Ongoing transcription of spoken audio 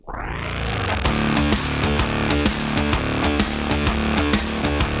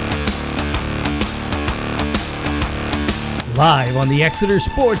Live on the Exeter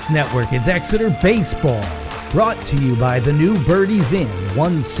Sports Network, it's Exeter Baseball. Brought to you by the new Birdies Inn,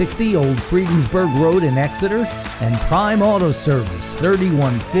 160 Old Friedensburg Road in Exeter, and Prime Auto Service,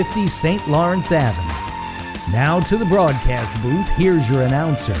 3150 St. Lawrence Avenue. Now to the broadcast booth, here's your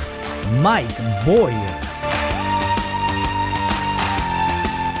announcer, Mike Boyer.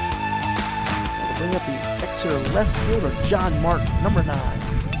 Bring up the Exeter left fielder, John Martin, number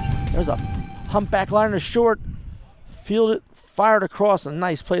 9. There's a humpback liner to short. Fielded, fired across. A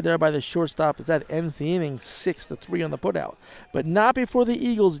nice play there by the shortstop as that ends the inning, 6-3 on the putout. But not before the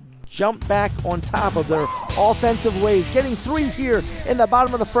Eagles jump back on top of their offensive ways. Getting 3 here in the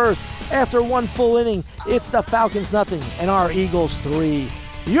bottom of the first. After 1 full inning, it's the Falcons nothing and our Eagles 3.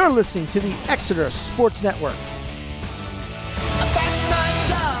 You're listening to the Exeter Sports Network.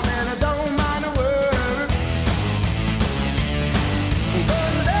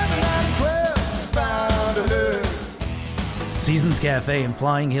 Seasons Cafe in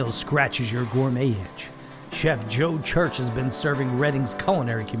Flying Hills scratches your gourmet itch. Chef Joe Church has been serving Reading's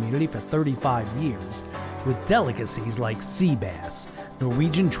culinary community for 35 years with delicacies like sea bass,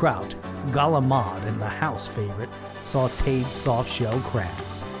 Norwegian trout, galamad, and the house favorite, sautéed soft-shell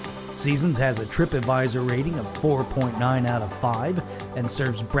crabs. Seasons has a TripAdvisor rating of 4.9 out of 5 and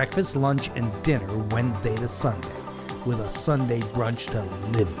serves breakfast, lunch, and dinner Wednesday to Sunday with a Sunday brunch to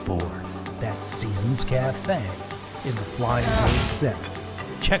live for. That's Seasons Cafe in the Flying Hills Center.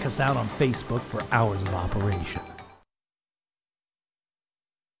 Check us out on Facebook for hours of operation.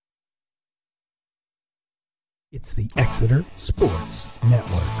 It's the Exeter Sports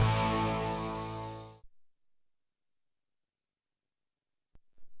Network.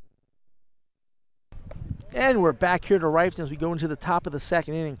 And we're back here to Rifton as we go into the top of the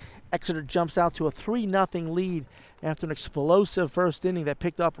second inning. Exeter jumps out to a 3-0 lead after an explosive first inning that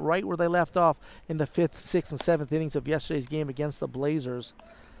picked up right where they left off in the 5th, 6th, and 7th innings of yesterday's game against the Blazers.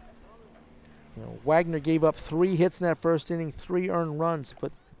 Wagner gave up 3 hits in that first inning, 3 earned runs,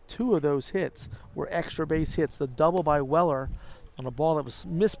 but 2 of those hits were extra base hits. The double by Weller on a ball that was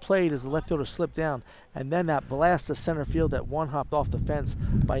misplayed as the left fielder slipped down, and then that blast to center field that one hopped off the fence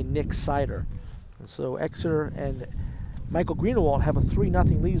by Nick Cedar. And so Exeter and Michael Greenewald have a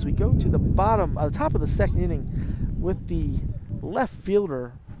 3-0 lead as we go to the top of the second inning with the left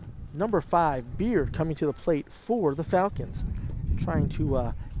fielder, number 5, Beard, coming to the plate for the Falcons. Trying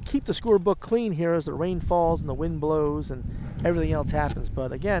to keep the scorebook clean here as the rain falls and the wind blows and everything else happens.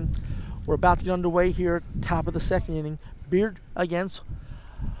 But again, we're about to get underway here, top of the second inning. Beard against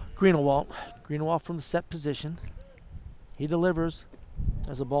Greenewald. Greenewald from the set position. He delivers.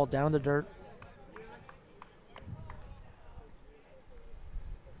 There's a ball down in the dirt.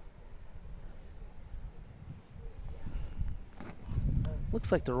 Looks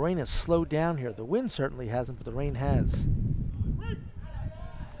like the rain has slowed down here. The wind certainly hasn't, but the rain has.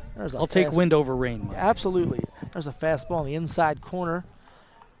 I'll take wind over rain, Mike. Absolutely. There's a fastball in the inside corner.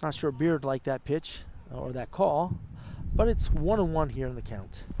 Not sure Beard liked that pitch or that call, but it's 1-1 here in the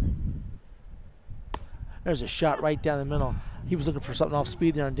count. There's a shot right down the middle. He was looking for something off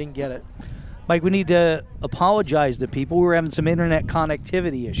speed there and didn't get it. Mike, we need to apologize to people. We were having some internet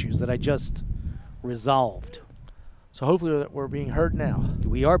connectivity issues that I just resolved. So hopefully we're being heard now.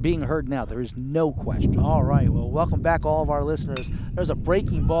 We are being heard now. There is no question. All right. Well, welcome back all of our listeners. There's a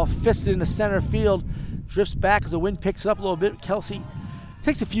breaking ball fisted into center field. Drifts back as the wind picks it up a little bit. Kelsey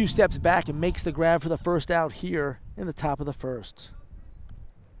takes a few steps back and makes the grab for the first out here in the top of the first.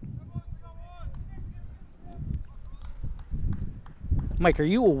 Mike, are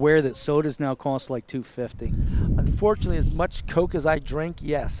you aware that sodas now cost like $2.50? Unfortunately, as much Coke as I drink,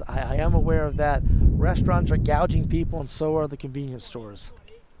 yes, I am aware of that. Restaurants are gouging people, and so are the convenience stores.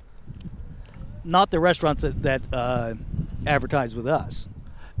 Not the restaurants that advertise with us.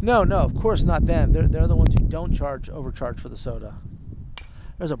 No, of course not them. They're the ones who don't overcharge for the soda.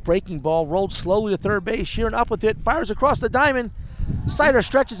 There's a breaking ball, rolled slowly to third base. Sheeran up with it, fires across the diamond. Cedar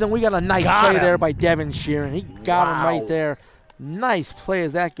stretches, and we got a nice play there by Devin Sheeran. He got him right there. Nice play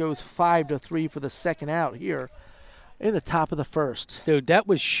as that goes 5-3 for the second out here in the top of the first. Dude, that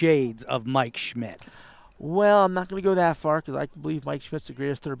was shades of Mike Schmidt. Well, I'm not going to go that far because I believe Mike Schmidt's the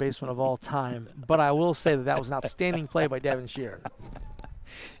greatest third baseman of all time. But I will say that was an outstanding play by Devin Sheeran.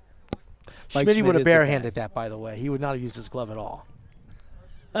 Schmidt would have barehanded that, by the way. He would not have used his glove at all.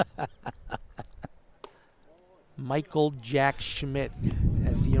 Michael Jack Schmidt,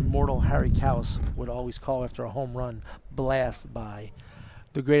 as the immortal Harry Kaus would always call after a home run blast by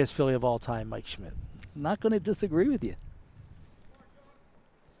the greatest Philly of all time, Mike Schmidt. Not going to disagree with you.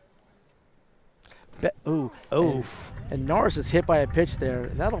 And Norris is hit by a pitch there.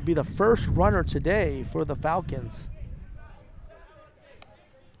 And that'll be the first runner today for the Falcons.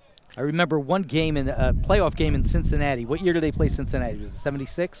 I remember one game in a playoff game in Cincinnati. What year did they play Cincinnati? Was it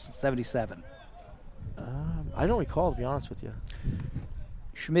 76, 77? I don't recall, to be honest with you.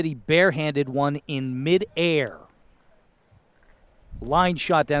 Schmitty barehanded one in midair. Line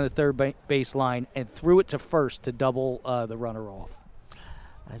shot down the third base line and threw it to first to double the runner off.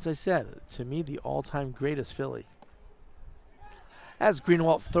 As I said, to me, the all-time greatest Philly. As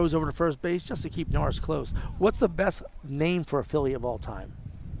Greenwald throws over to first base just to keep Norris close. What's the best name for a Philly of all time?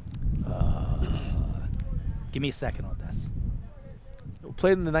 Give me a second on this.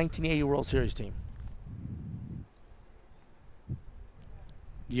 Played in the 1980 World Series team.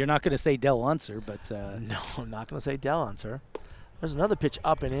 You're not going to say Del Unser, but... No, I'm not going to say Del Unser. There's another pitch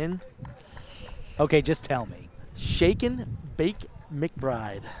up and in. Okay, just tell me. Shaken Bake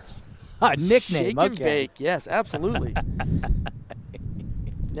McBride. Nickname, Shake okay. and Bake, yes, absolutely.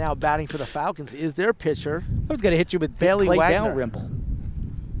 Now batting for the Falcons is their pitcher. I was going to hit you with Bailey Clay Wagner. Dalrymple.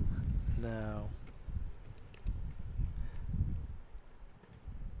 No.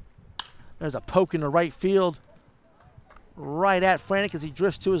 There's a poke in the right field. Right at Frantic as he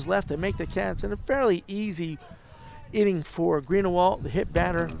drifts to his left to make the catch. And a fairly easy inning for Greenewalt, the hit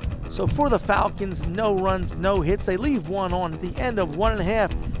batter. So for the Falcons, no runs, no hits. They leave one on at the end of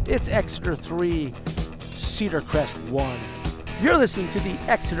 1.5. It's Exeter 3, Cedar Crest 1. You're listening to the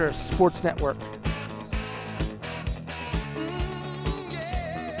Exeter Sports Network.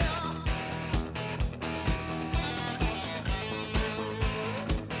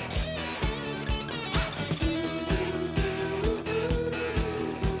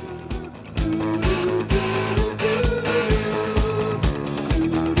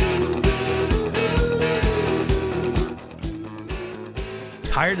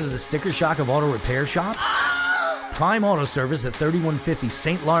 Tired of the sticker shock of auto repair shops? Prime Auto Service at 3150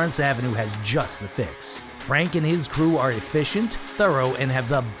 St. Lawrence Avenue has just the fix. Frank and his crew are efficient, thorough, and have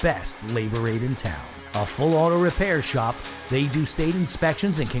the best labor rate in town. A full auto repair shop, they do state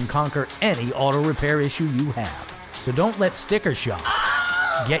inspections and can conquer any auto repair issue you have. So don't let sticker shock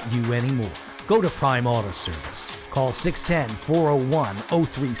get you anymore. Go to Prime Auto Service. Call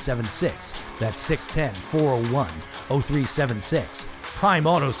 610-401-0376. That's 610-401-0376. Prime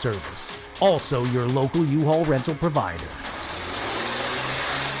Auto Service, also your local U-Haul rental provider.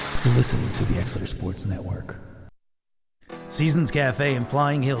 You're listening to the Exeter Sports Network. Seasons Cafe in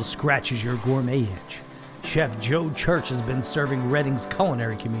Flying Hills scratches your gourmet itch. Chef Joe Church has been serving Reading's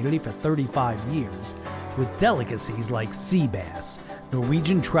culinary community for 35 years with delicacies like sea bass,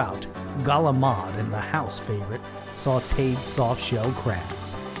 Norwegian trout, galamad, and the house favorite, sautéed soft-shell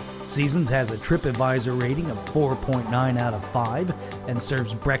crabs. Seasons has a TripAdvisor rating of 4.9 out of 5 and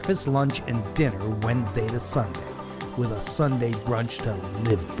serves breakfast, lunch, and dinner Wednesday to Sunday with a Sunday brunch to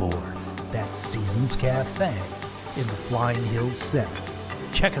live for. That's Seasons Cafe in the Flying Hills Center.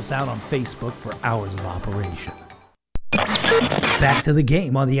 Check us out on Facebook for hours of operation. Back to the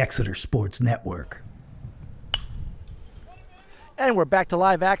game on the Exeter Sports Network. And we're back to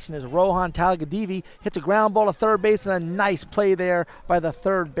live action as Rohan Talagadivi hits a ground ball to third base, and a nice play there by the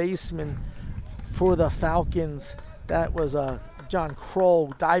third baseman for the Falcons. That was John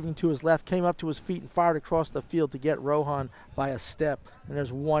Kroll diving to his left, came up to his feet and fired across the field to get Rohan by a step. And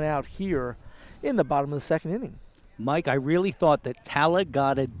there's one out here in the bottom of the second inning. Mike, I really thought that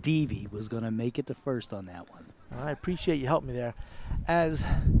Talagadivi was going to make it to first on that one. I appreciate you helping me there. As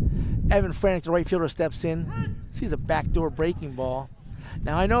Evan Frantic, the right fielder, steps in, sees a backdoor breaking ball.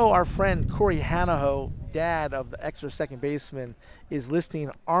 Now, I know our friend Corey Hanaho, dad of the Exeter second baseman, is listing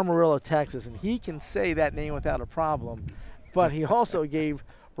Amarillo, Texas, and he can say that name without a problem. But he also gave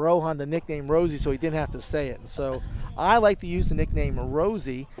Rohan the nickname Rosie, so he didn't have to say it. And so I like to use the nickname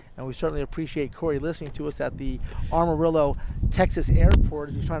Rosie, and we certainly appreciate Corey listening to us at the Amarillo, Texas airport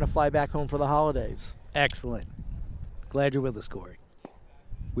as he's trying to fly back home for the holidays. Excellent. Glad you're with us, Corey.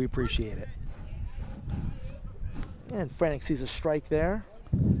 We appreciate it. And Frantic sees a strike there.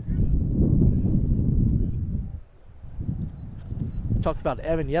 Talked about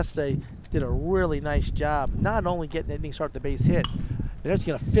Evan yesterday. Did a really nice job, not only getting the inning start the base hit, they're just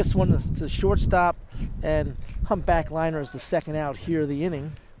going to fist one to the shortstop and humpback liner as the second out here of the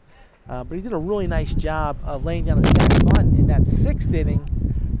inning. But he did a really nice job of laying down a sac bunt in that sixth inning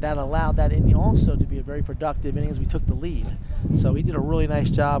that allowed that inning also to be a very productive inning as we took the lead. So he did a really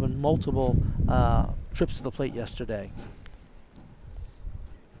nice job in multiple trips to the plate yesterday.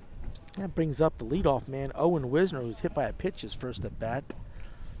 That brings up the leadoff man, Owen Wisner, who's hit by a pitch his first at bat.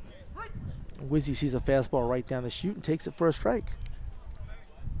 Wizzy sees a fastball right down the chute and takes it for a strike.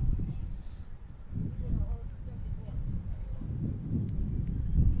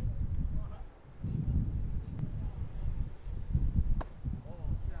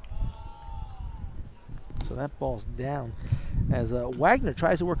 So that ball's down. As Wagner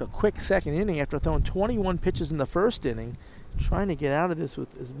tries to work a quick second inning after throwing 21 pitches in the first inning, trying to get out of this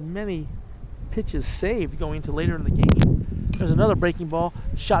with as many pitches saved going into later in the game. There's another breaking ball.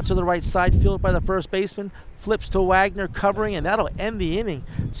 Shot to the right side, fielded by the first baseman. Flips to Wagner, covering, and that'll end the inning.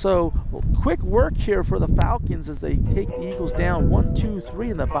 So quick work here for the Falcons as they take the Eagles down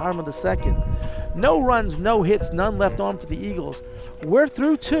 1-2-3 in the bottom of the second. No runs, no hits, none left on for the Eagles. We're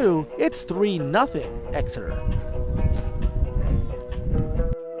through 2. It's 3-0 Exeter.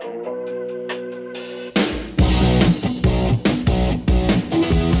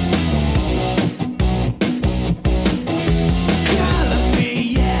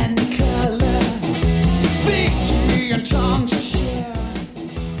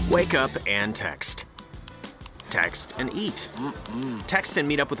 Wake up and text. Text and eat. Text and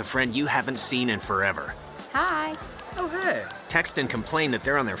meet up with a friend you haven't seen in forever. Hi. Oh, hey. Text and complain that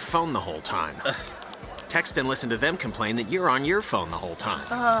they're on their phone the whole time. Text and listen to them complain that you're on your phone the whole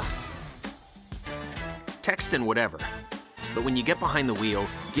time. Text and whatever. But when you get behind the wheel,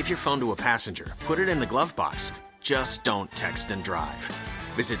 give your phone to a passenger. Put it in the glove box. Just don't text and drive.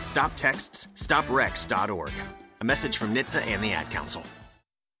 Visit StopTextsStopWrecks.org. A message from NHTSA and the Ad Council.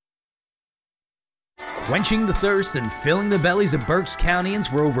 Quenching the thirst and filling the bellies of Berks Countyans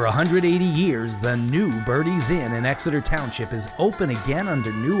for over 180 years, the new Birdie's Inn in Exeter Township is open again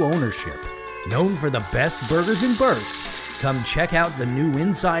under new ownership. Known for the best burgers in Berks, come check out the new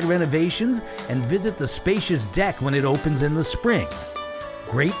inside renovations and visit the spacious deck when it opens in the spring.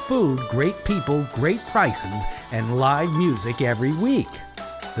 Great food, great people, great prices, and live music every week.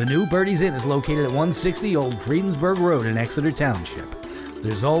 The new Birdie's Inn is located at 160 Old Friedensburg Road in Exeter Township.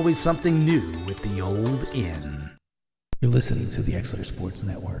 There's always something new with the old inn. You're listening to the Exeter Sports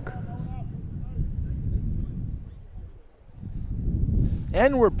Network.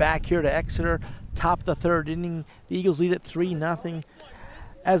 And we're back here to Exeter, top of the third inning. The Eagles lead at 3-0.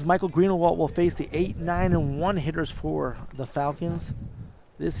 As Michael Greenawalt will face the 8, 9, and 1 hitters for the Falcons.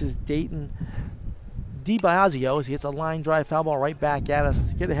 This is Dayton DiBiasio as he hits a line drive foul ball right back at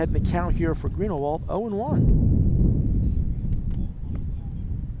us. Get ahead in the count here for Greenawalt, 0-1.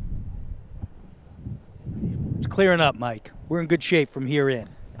 It's clearing up, Mike. We're in good shape from here in.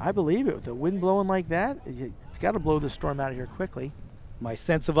 I believe it. With the wind blowing like that, it's got to blow the storm out of here quickly. My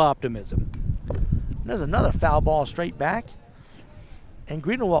sense of optimism. There's another foul ball straight back. And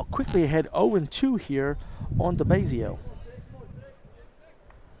Greenawalt quickly ahead 0-2 here on DiBiasio.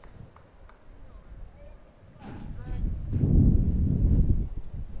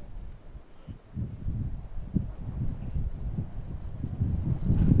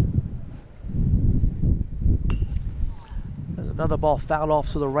 Another ball fouled off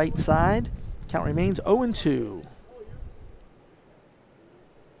to the right side. Count remains 0-2.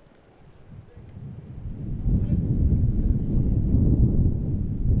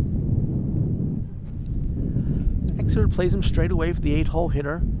 Exeter plays him straight away for the 8-hole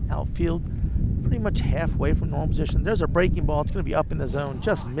hitter. Outfield pretty much halfway from normal position. There's a breaking ball. It's going to be up in the zone.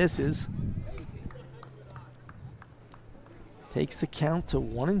 Just misses. Takes the count to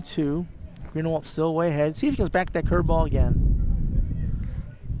 1-2. Greenawalt still way ahead. See if he comes back to that curveball again.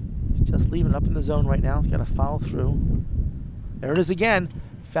 He's just leaving it up in the zone right now. He's got to follow through. There it is again.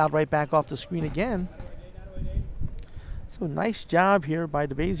 Fouled right back off the screen again. So nice job here by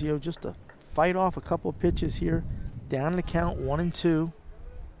DiBiasio just to fight off a couple of pitches here. Down the count, 1-2.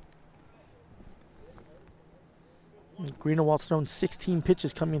 Greenawalt's thrown 16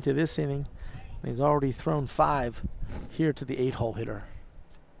 pitches coming into this inning. And he's already thrown 5 here to the 8-hole hitter.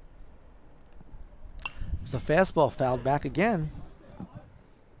 There's a fastball fouled back again.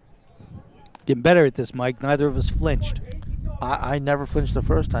 Getting better at this, Mike. Neither of us flinched. I never flinched the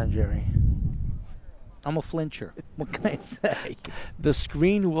first time, Jerry. I'm a flincher. What can I say? The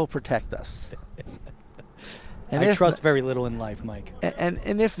screen will protect us. And I trust very little in life, Mike.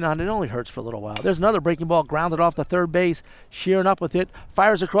 And if not, it only hurts for a little while. There's another breaking ball grounded off the third base. Shearing up with it.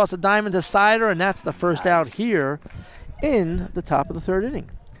 Fires across the diamond to Cedar, and that's the first out here in the top of the third inning.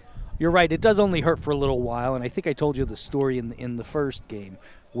 You're right. It does only hurt for a little while, and I think I told you the story in the first game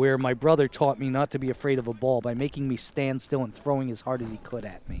where my brother taught me not to be afraid of a ball by making me stand still and throwing as hard as he could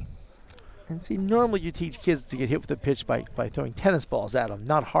at me. And see, normally you teach kids to get hit with a pitch by throwing tennis balls at them,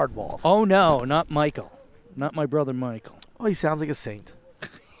 not hard balls. Oh, no, not Michael. Not my brother Michael. Oh, he sounds like a saint.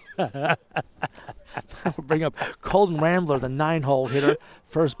 I would bring up Colton Rambler, the 9-hole hitter,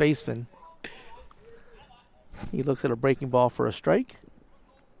 first baseman. He looks at a breaking ball for a strike.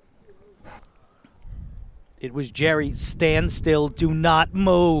 It was Jerry, stand still, do not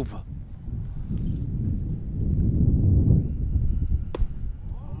move.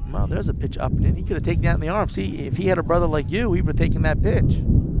 Well, there's a pitch up and in. He could have taken that in the arm. See, if he had a brother like you, he would have taken that pitch.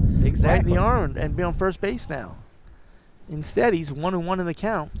 Exactly. Right in the arm and be on first base now. Instead, he's 1-1 in the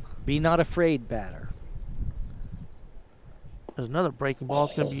count. Be not afraid, batter. There's another breaking ball.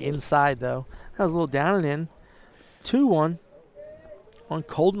 It's going to be inside, though. That was a little down and in. 2-1 on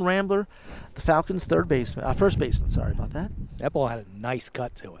Colton Rambler, the Falcons' first baseman. Sorry about that. That ball had a nice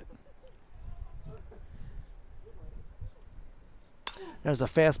cut to it. There's a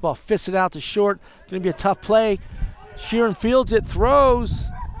fastball, fisted out to short. Going to be a tough play. Sheeran fields it, throws.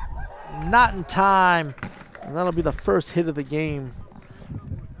 Not in time. And that'll be the first hit of the game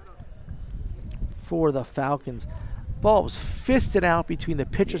for the Falcons. Ball was fisted out between the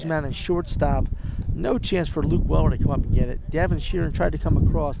pitcher's mound and shortstop. No chance for Luke Weller to come up and get it. Devin Sheeran tried to come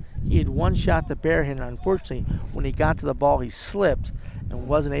across. He had one shot to barehand. Unfortunately, when he got to the ball, he slipped and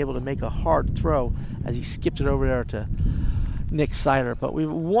wasn't able to make a hard throw as he skipped it over there to Nick Cedar. But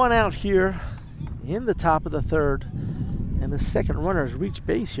we've one out here in the top of the third, and the second runner has reached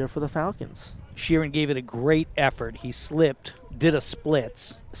base here for the Falcons. Sheeran gave it a great effort. He slipped, did a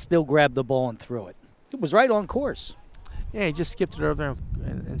splits, still grabbed the ball and threw it. It was right on course. Yeah, he just skipped it over there,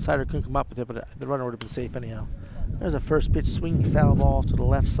 and Cedar couldn't come up with it, but the runner would have been safe anyhow. There's a first pitch swinging foul ball off to the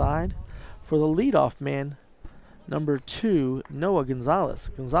left side for the leadoff man, number 2, Noah Gonzalez.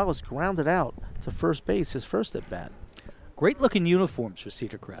 Gonzalez grounded out to first base, his first at bat. Great-looking uniforms for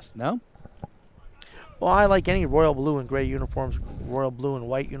Cedar Crest, no? Well, I like any royal blue and gray uniforms, royal blue and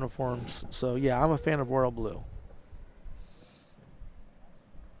white uniforms. So, yeah, I'm a fan of royal blue.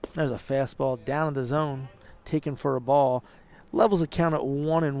 There's a fastball down in the zone, taken for a ball. Levels the count at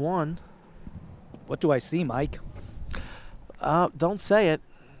 1-1. What do I see, Mike? Don't say it.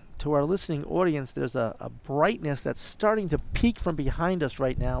 To our listening audience, there's a brightness that's starting to peak from behind us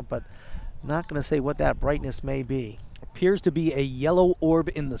right now, but not going to say what that brightness may be. Appears to be a yellow orb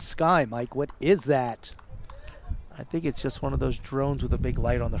in the sky, Mike. What is that? I think it's just one of those drones with a big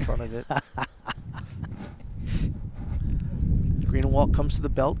light on the front of it. Greenwald comes to the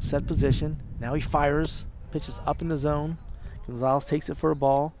belt, set position. Now he fires. Pitches up in the zone. Gonzalez takes it for a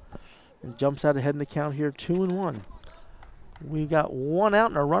ball and jumps out ahead in the count here, 2-1. We've got one out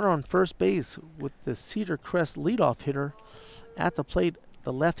and a runner on first base with the Cedar Crest leadoff hitter at the plate,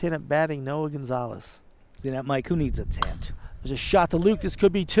 the left-handed batting Noah Gonzalez. See that, Mike? Who needs a tent? There's a shot to Luke. This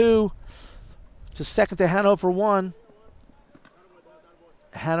could be 2. To second to Hanaho for 1.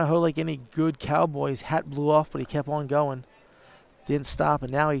 Hanaho, like any good Cowboys, hat blew off, but he kept on going. Didn't stop,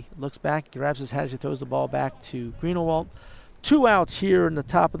 and now he looks back, grabs his hat as he throws the ball back to Greenewalt. 2 outs here in the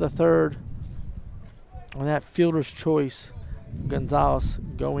top of the third on that fielder's choice. Gonzalez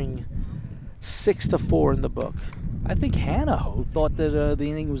going 6-4 in the book. I think Hanaho thought that the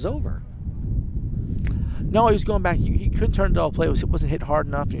inning was over. No, he was going back. He couldn't turn the play. It wasn't hit hard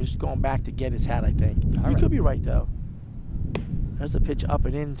enough. He was just going back to get his hat, I think. He could be right, though. There's a pitch up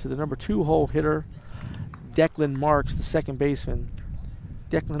and in to the number 2 hole hitter, Declan Marks, the second baseman.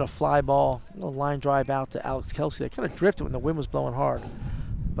 Declan hit a fly ball, a little line drive out to Alex Kelsey. That kind of drifted when the wind was blowing hard.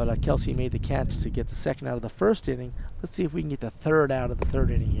 But Kelsey made the catch to get the second out of the first inning. Let's see if we can get the third out of the third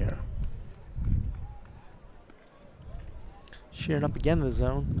inning here. Shearing up again in the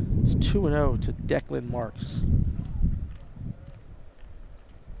zone. It's 2-0 to Declan Marks.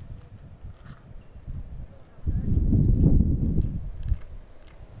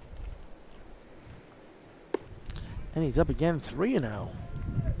 And he's up again, 3-0.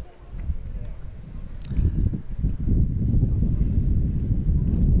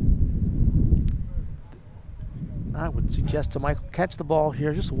 I would suggest to Michael, catch the ball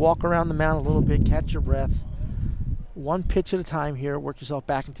here. Just walk around the mound a little bit, catch your breath. One pitch at a time here. Work yourself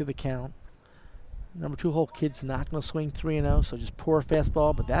back into the count. Number 2 hole kid's not going to swing 3-0, so just pour a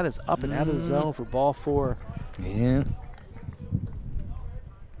fastball, but that is up and out of the zone for ball 4. Yeah.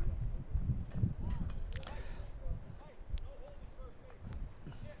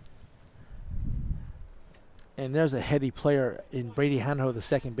 And there's a heady player in Brady Hanaho, the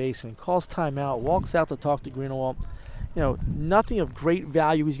second baseman. Calls timeout, walks out to talk to Greenewalt. You know, nothing of great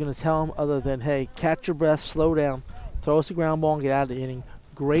value he's going to tell him other than, hey, catch your breath, slow down, throw us a ground ball and get out of the inning.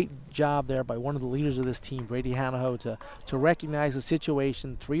 Great job there by one of the leaders of this team, Brady Hanaho, to recognize the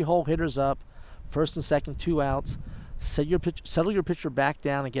situation. 3 hole hitters up, first and second, 2 outs. Settle your pitcher back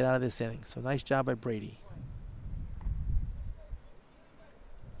down and get out of this inning. So nice job by Brady.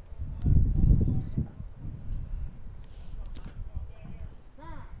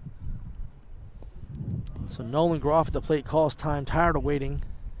 So Nolan Groff at the plate, calls time, tired of waiting.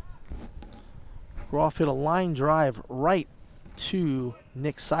 Groff hit a line drive right to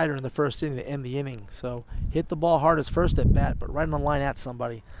Nick Cedar in the first inning to end the inning. So hit the ball hard his first at bat, but right on the line at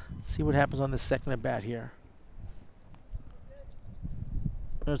somebody. Let's see what happens on this second at bat here.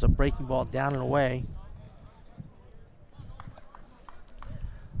 There's a breaking ball down and away.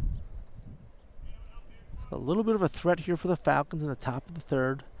 So a little bit of a threat here for the Falcons in the top of the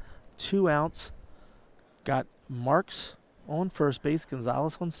third. 2 outs. Got Marks on first base,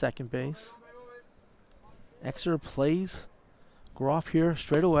 Gonzalez on second base. Exeter plays Groff here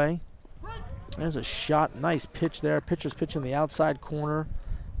straight away. There's a shot. Nice pitch there. Pitcher's pitch in the outside corner.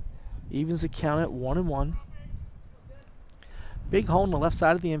 Evens the count at 1-1. Big hole on the left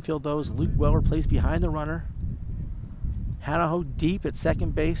side of the infield, though, as Luke Weller plays behind the runner. Hanaho deep at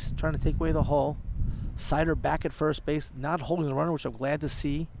second base, trying to take away the hole. Cedar back at first base, not holding the runner, which I'm glad to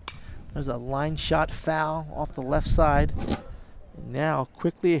see. There's a line shot foul off the left side. And now,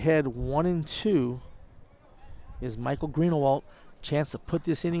 quickly ahead, 1-2, is Michael Greenewalt. Chance to put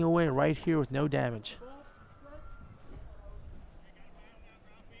this inning away right here with no damage.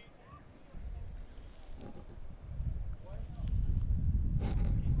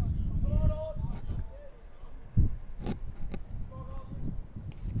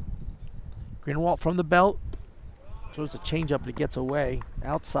 Greenewalt from the belt. Throws a changeup, but it gets away.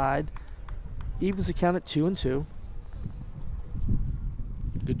 Outside. Evens the count at 2-2.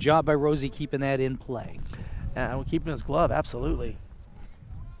 Good job by Rosie keeping that in play. And we're keeping his glove, absolutely.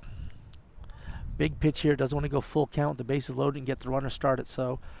 Big pitch here. Doesn't want to go full count. The base is loaded and get the runner started.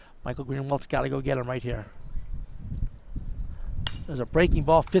 So Michael Greenewalt's got to go get him right here. There's a breaking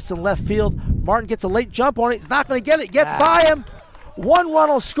ball. Fist in left field. Martin gets a late jump on it. He's not going to get it. Gets by him. 1 run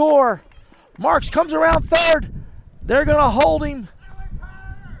will score. Marks comes around third. They're going to hold him.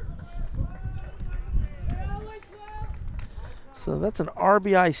 So that's an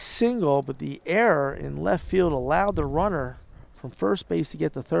RBI single, but the error in left field allowed the runner from first base to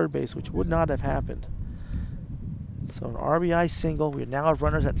get to third base, which would not have happened. So an RBI single. We now have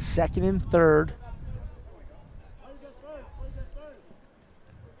runners at second and third.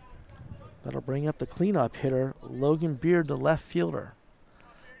 That'll bring up the cleanup hitter, Logan Beard, the left fielder.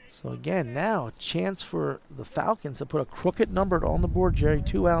 So again, now a chance for the Falcons to put a crooked number on the board, Jerry.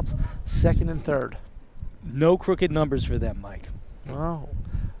 2 outs, second and third. No crooked numbers for them, Mike. Wow.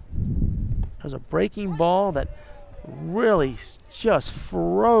 There's a breaking ball that really just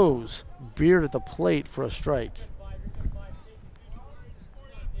froze Beard at the plate for a strike.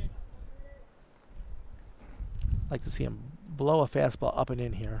 Like to see him blow a fastball up and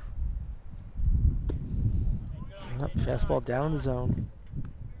in here. Fastball down in the zone.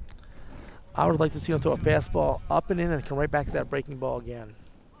 I would like to see him throw a fastball up and in and come right back to that breaking ball again.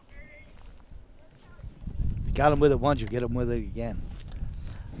 You got him with it once, you get him with it again.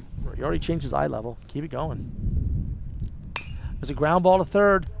 He already changed his eye level. Keep it going. There's a ground ball to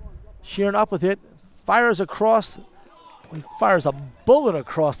third. Sheeran up with it. Fires across. He fires a bullet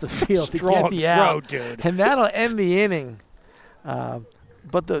across the field to get the out. Dude. And that'll end the inning.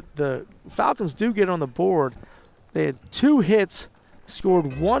 But the Falcons do get on the board. They had 2 hits,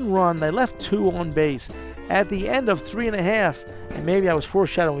 scored 1 run. They left 2 on base. At the end of 3.5, and maybe I was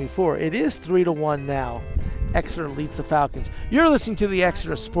foreshadowing before, it is 3-1 now. Exeter leads the Falcons. You're listening to the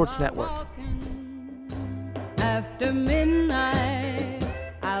Exeter Sports Network. After midnight,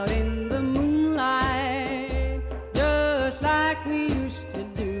 out in the moonlight, just like we used to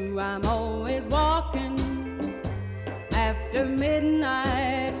do, I'm always walking. After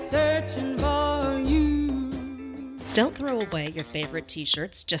midnight, searching for you. Don't throw away your favorite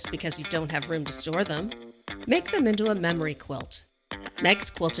t-shirts just because you don't have room to store them. Make them into a memory quilt. Meg's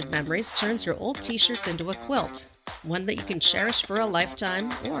Quilted Memories turns your old t-shirts into a quilt, one that you can cherish for a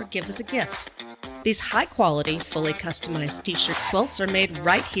lifetime or give as a gift. These high-quality, fully customized t-shirt quilts are made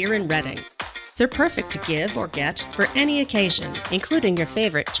right here in Reading. They're perfect to give or get for any occasion, including your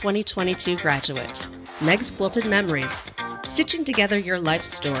favorite 2022 graduate. Meg's Quilted Memories, stitching together your life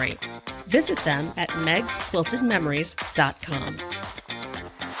story. Visit them at megsquiltedmemories.com.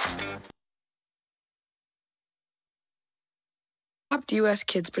 Adopt US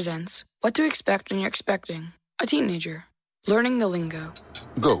Kids presents What to Expect When You're Expecting a Teenager. Learning the lingo.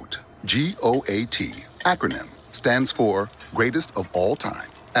 GOAT, G-O-A-T, acronym, stands for Greatest of All Time.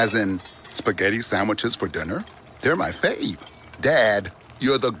 As in, spaghetti sandwiches for dinner? They're my fave. Dad,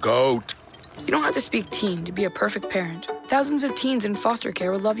 you're the GOAT. You don't have to speak teen to be a perfect parent. Thousands of teens in foster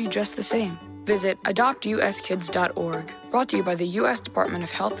care will love you just the same. Visit adoptuskids.org. Brought to you by the U.S. Department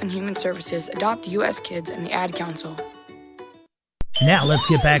of Health and Human Services, Adopt U.S. Kids, and the Ad Council. Now let's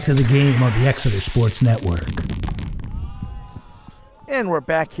get back to the game on the Exeter Sports Network. And we're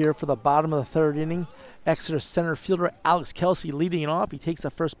back here for the bottom of the third inning. Exeter center fielder Alex Kelsey leading it off. He takes the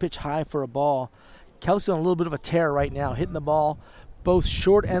first pitch high for a ball. Kelsey on a little bit of a tear right now, hitting the ball both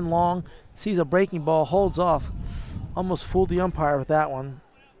short and long. Sees a breaking ball, holds off. Almost fooled the umpire with that one.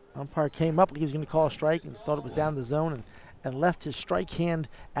 Umpire came up like he was going to call a strike and thought it was down the zone and left his strike hand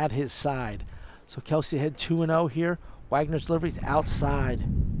at his side. So Kelsey had 2-0 here. Wagner's delivery's outside.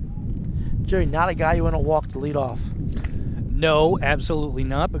 Jerry, not a guy you want to walk to lead off. No, absolutely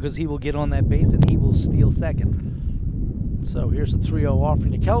not, because he will get on that base and he will steal second. So here's a 3-0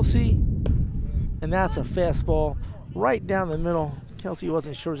 offering to Kelsey. And that's a fastball right down the middle. Kelsey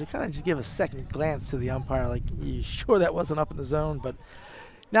wasn't sure. He kind of just gave a second glance to the umpire, like, you sure that wasn't up in the zone? But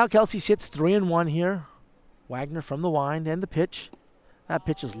now Kelsey sits 3-1 here. Wagner from the wind and the pitch. That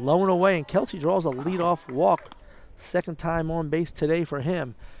pitch is low and away, and Kelsey draws a leadoff walk. Second time on base today for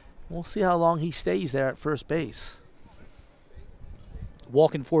him. We'll see how long he stays there at first base.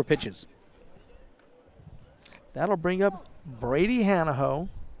 Walking 4 pitches. That'll bring up Brady Hanaho,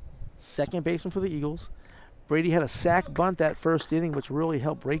 second baseman for the Eagles. Brady had a sac bunt that first inning, which really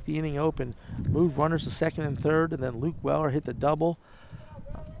helped break the inning open. Moved runners to second and third, and then Luke Weller hit the double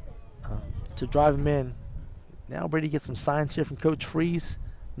to drive him in. Now Brady gets some signs here from Coach Freeze.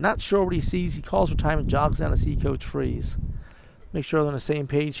 Not sure what he sees. He calls for time and jogs down to see Coach Freeze. Make sure they're on the same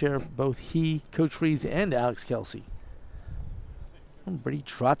page here, both he, Coach Freeze, and Alex Kelsey. And Brady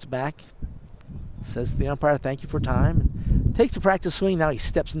trots back, says to the umpire, thank you for time, and takes a practice swing. Now he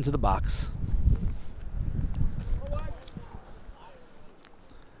steps into the box.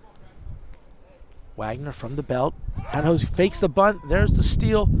 Wagner from the belt. Hanaho fakes the bunt. There's the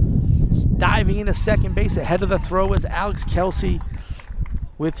steal. Diving into second base ahead of the throw is Alex Kelsey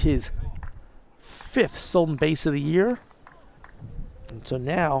with his 5th stolen base of the year. And so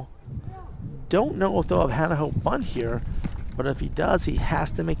now, don't know if they'll have Hanaho bunt here, but if he does, he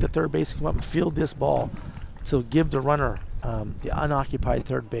has to make the third base come up and field this ball to give the runner the unoccupied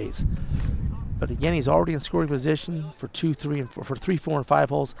third base. But again, he's already in scoring position for 2, 3, and 4, for 3, 4, and 5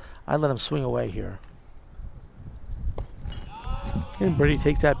 holes. I let him swing away here. And Brady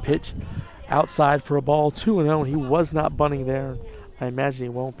takes that pitch outside for a ball, 2-0, and he was not bunting there. I imagine he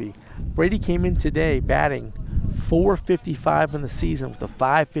won't be. Brady came in today batting .455 in the season with a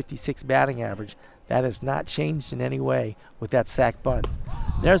 .556 batting average. That has not changed in any way with that sac bunt.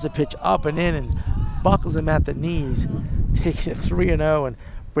 There's a pitch up and in and buckles him at the knees, taking it 3-0, and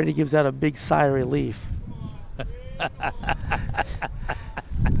Brady gives out a big sigh of relief.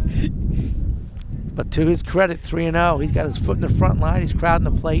 But to his credit, 3-0. He's got his foot in the front line. He's crowding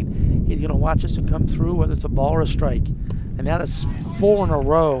the plate. He's going to watch this one come through, whether it's a ball or a strike. And that is 4 in a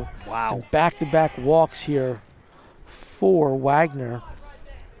row. Wow. And back-to-back walks here for Wagner.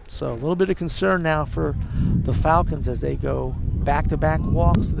 So a little bit of concern now for the Falcons as they go back-to-back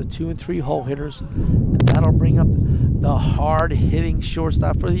walks to the 2 and 3 hole hitters. And that'll bring up the hard-hitting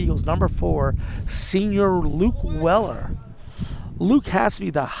shortstop for the Eagles, number 4, senior Luke Weller. Luke has to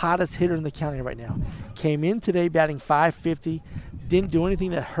be the hottest hitter in the county right now. Came in today batting .550. Didn't do anything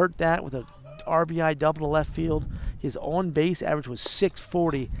that hurt that with a RBI double to left field. His on-base average was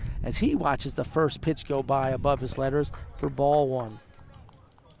 .640 as he watches the first pitch go by above his letters for ball 1.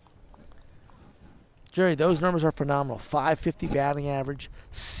 Jerry, those numbers are phenomenal. .550 batting average,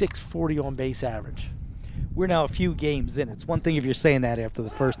 .640 on-base average. We're now a few games in. It's one thing if you're saying that after the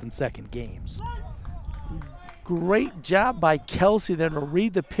first and second games. Great job by Kelsey there to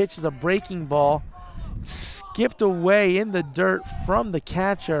read the pitch as a breaking ball. Skipped away in the dirt from the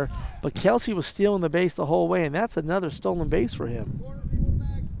catcher, but Kelsey was stealing the base the whole way, and that's another stolen base for him.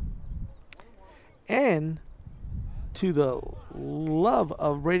 And to the love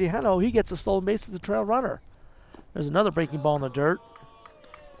of Brady Hanaho, he gets a stolen base as a trail runner. There's another breaking ball in the dirt.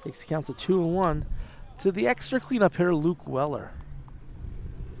 Takes the count to 2-1 to the Exeter cleanup hitter, Luke Weller.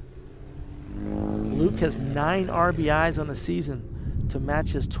 Luke has 9 RBIs on the season to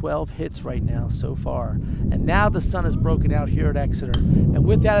match his 12 hits right now so far. And now the sun has broken out here at Exeter. And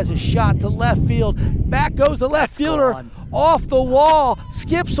with that is a shot to left field. Back goes the left fielder off the wall,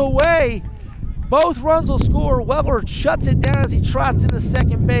 skips away. Both runs will score. Weller shuts it down as he trots into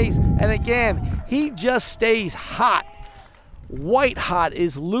second base. And again, he just stays hot. White hot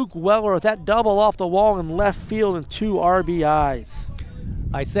is Luke Weller with that double off the wall in left field and 2 RBIs.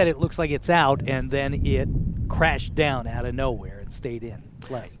 I said it looks like it's out, and then it crashed down out of nowhere and stayed in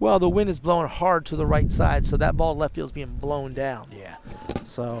play. Well, the wind is blowing hard to the right side, so that ball left field is being blown down. Yeah.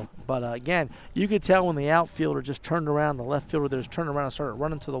 So, but again, you could tell when the outfielder just turned around, the left fielder just turned around and started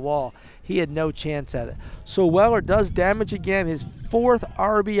running to the wall. He had no chance at it. So Weller does damage again, his 4th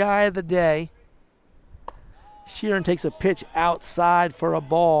RBI of the day. Sheeran takes a pitch outside for a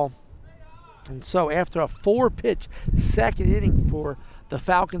ball. And so after a 4-pitch second inning for the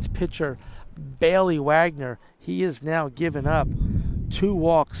Falcons pitcher, Bailey Wagner, he is now given up 2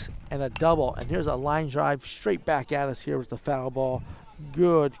 walks and a double. And here's a line drive straight back at us here with the foul ball.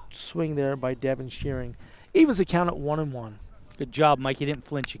 Good swing there by Devin Shearing. Evens the count at 1-1. Good job, Mike. You didn't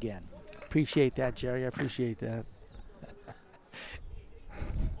flinch again. Appreciate that, Jerry. I appreciate that.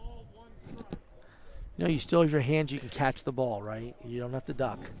 You know, you still have your hands. You can catch the ball, right? You don't have to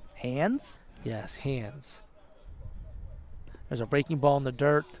duck. Hands? Yes, hands. There's a breaking ball in the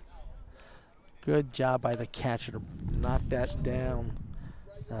dirt. Good job by the catcher to knock that down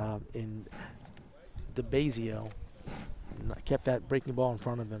in DeBazio. Kept that breaking ball in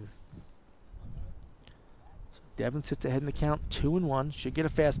front of him. So Devin sits ahead in the count, 2-1. Should get a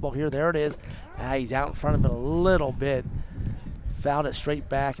fastball here. There it is. He's out in front of it a little bit. Fouled it straight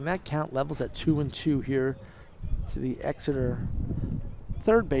back, and that count levels at 2-2 here to the Exeter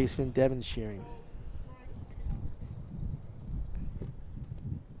third baseman, Devin Shearing.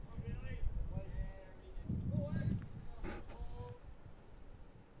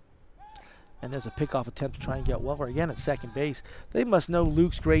 And there's a pickoff attempt to try and get Weller again at second base. They must know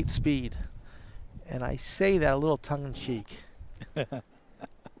Luke's great speed. And I say that a little tongue-in-cheek.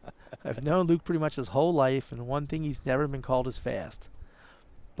 I've known Luke pretty much his whole life, and one thing he's never been called is fast.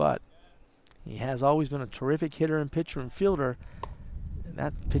 But he has always been a terrific hitter and pitcher and fielder. And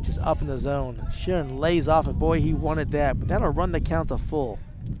that pitch is up in the zone. Sheeran lays off it. Boy, he wanted that. But that'll run the count to full.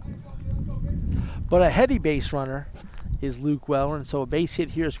 But a heady base runner is Luke Weller, and so a base hit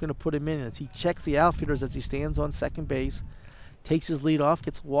here is going to put him in as he checks the outfielders as he stands on second base, takes his lead off,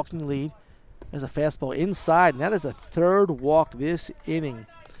 gets a walking lead. There's a fastball inside, and that is a third walk this inning.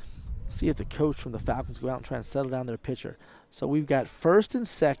 See if the coach from the Falcons go out and try and settle down their pitcher. So we've got first and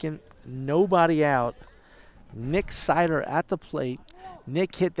second, nobody out. Nick Cedar at the plate.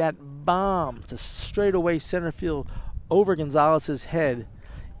 Nick hit that bomb to straightaway center field over Gonzalez's head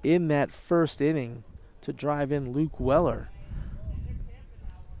in that first inning to drive in Luke Weller.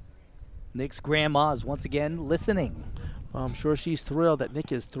 Nick's grandma is once again listening. Well, I'm sure she's thrilled that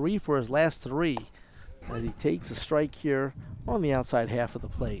Nick is 3 for his last 3 as he takes a strike here on the outside half of the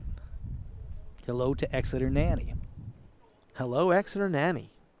plate. Hello to Exeter Nanny. Hello, Exeter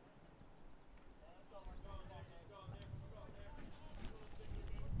Nanny.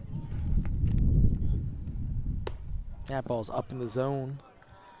 That ball's up in the zone.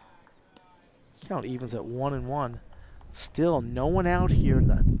 Count evens at 1-1. Still no one out here in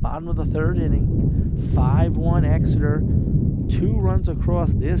the bottom of the third inning. 5-1 Exeter. 2 runs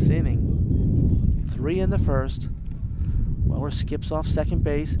across this inning. 3 in the first. Weller skips off second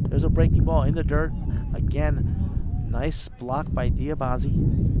base. There's a breaking ball in the dirt. Again, nice block by Diabazi.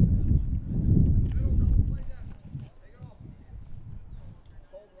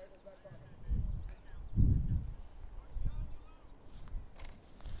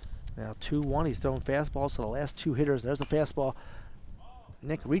 Now 2-1, he's throwing fastballs to the last 2 hitters. There's a fastball.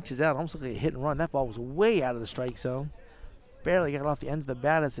 Nick reaches out, almost like a hit and run. That ball was way out of the strike zone. Barely got off the end of the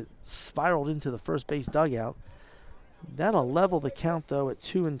bat as it spiraled into the first base dugout. That'll level the count, though, at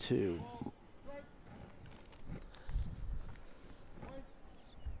 2-2.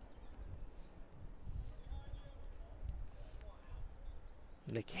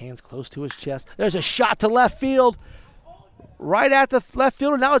 Nick hands close to his chest. There's a shot to left field. Right at the left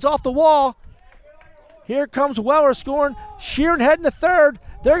fielder. Now it's off the wall. Here comes Weller scoring. Sheeran heading to third.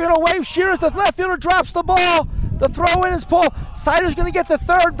 They're going to wave Sheeran as the left fielder drops the ball. The throw in is pulled. Cider's going to get to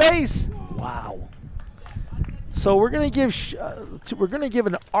third base. Wow. So we're going to give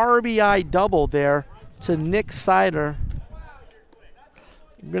an RBI double there to Nick Cider.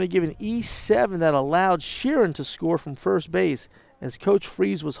 We're going to give an E7 that allowed Sheeran to score from first base as Coach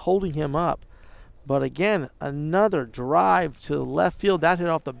Freeze was holding him up. But again, another drive to the left field. That hit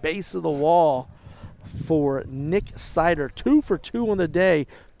off the base of the wall for Nick Cider. 2 for 2 on the day.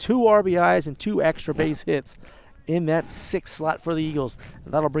 2 RBIs and 2 extra base hits in that 6th slot for the Eagles.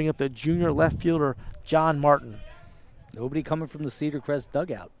 And that'll bring up the junior left fielder, John Martin. Nobody coming from the Cedar Crest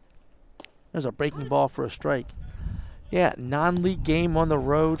dugout. There's a breaking ball for a strike. Yeah, non-league game on the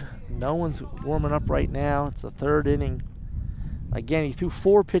road. No one's warming up right now. It's the third inning. Again, he threw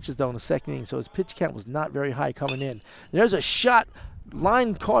 4 pitches, though, in the second inning, so his pitch count was not very high coming in. There's a shot,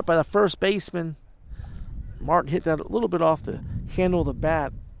 line caught by the first baseman. Martin hit that a little bit off the handle of the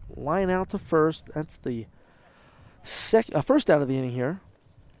bat. Line out to first. That's the first out of the inning here.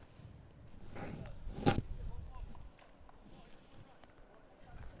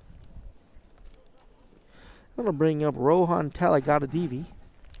 I'm going to bring up Rohan Talagatadivi.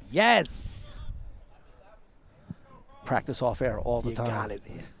 Yes! Practice off air all the time. Got it.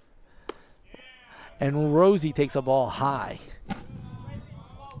 and Rosie takes a ball high.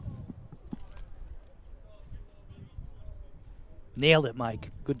 Nailed it,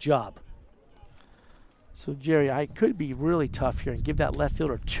 Mike. Good job. So, Jerry, I could be really tough here and give that left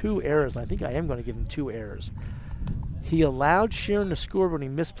fielder 2 errors. I think I am going to give him 2 errors. He allowed Sheeran to score when he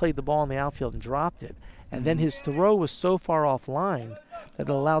misplayed the ball in the outfield and dropped it. And then his throw was so far offline that it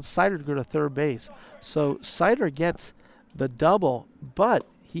allowed Cedar to go to third base. So Cedar gets the double, but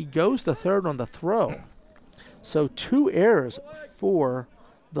he goes to third on the throw. So 2 errors for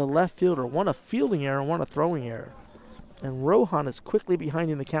the left fielder, 1 a fielding error and 1 a throwing error. And Rohan is quickly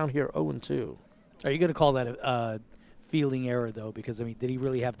behind in the count here, 0-2. Are you going to call that a fielding error, though? Because, I mean, did he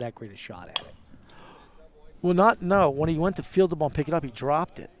really have that great a shot at it? Well, no. When he went to field the ball and pick it up, he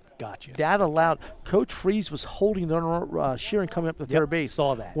dropped it. Gotcha. That allowed Coach Freeze was holding the Sheeran coming up to third base.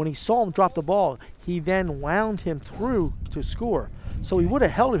 Saw that. When he saw him drop the ball, he then wound him through to score. So he would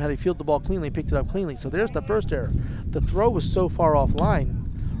have held him had he fielded the ball cleanly and picked it up cleanly. So there's the first error. The throw was so far offline.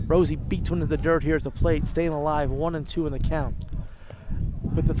 Rosie beats one in the dirt here at the plate, staying alive, 1-2 in the count.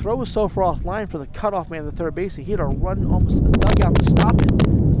 But the throw was so far offline for the cutoff man at the third base, he had to run almost to the dugout to stop it.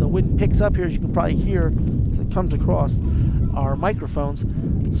 As the wind picks up here, as you can probably hear as it comes across our microphones.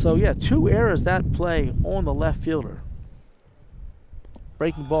 So, yeah, 2 errors that play on the left fielder.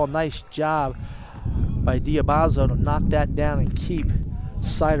 Breaking ball, nice job by Diabazo to knock that down and keep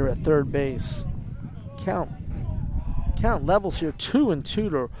Cedar at third base. Count levels here, 2-2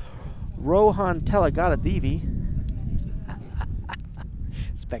 to Rohan Telagadadevi.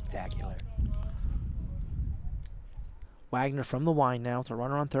 Spectacular. Wagner from the line now with a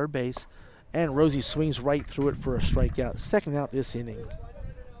runner on third base. And Rosie swings right through it for a strikeout. Second out this inning.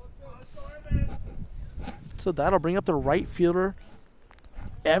 So that'll bring up the right fielder,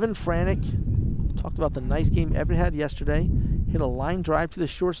 Evan Franek. Talked about the nice game Evan had yesterday. Hit a line drive to the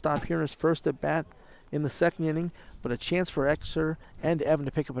shortstop here in his first at bat in the second inning, but a chance for Exeter and Evan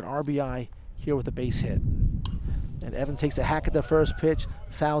to pick up an RBI here with a base hit. And Evan takes a hack at the first pitch,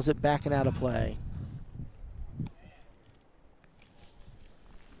 fouls it back and out of play.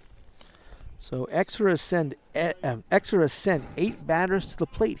 So Exeter has sent 8 batters to the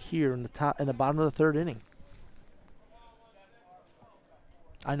plate here in the bottom of the third inning.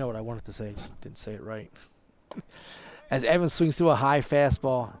 I know what I wanted to say, just didn't say it right. As Evan swings through a high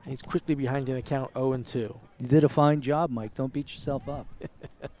fastball, and he's quickly behind in the count, 0-2. You did a fine job, Mike. Don't beat yourself up.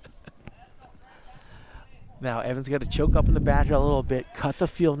 Now Evans got to choke up in the batter a little bit, cut the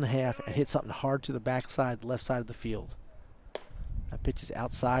field in half, and hit something hard to the backside, left side of the field. That pitch is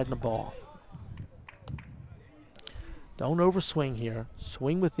outside and a ball. Don't overswing here.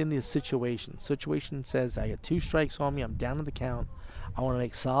 Swing within the situation. Situation says, I got 2 strikes on me. I'm down in the count. I want to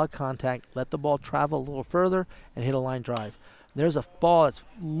make solid contact, let the ball travel a little further, and hit a line drive. There's a ball that's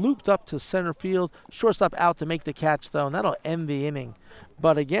looped up to center field. Shortstop out to make the catch, though, and that'll end the inning.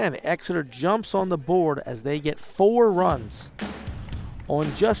 But again, Exeter jumps on the board as they get 4 runs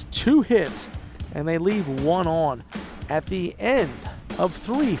on just 2 hits, and they leave 1 on. At the end of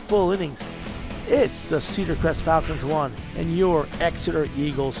 3 full innings, it's the Cedar Crest Falcons 1 and your Exeter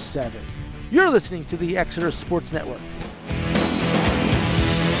Eagles 7. You're listening to the Exeter Sports Network.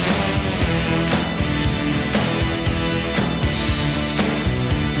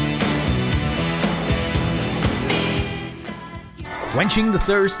 Quenching the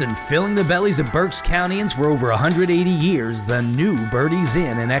thirst and filling the bellies of Berks Countyans for over 180 years, the new Birdie's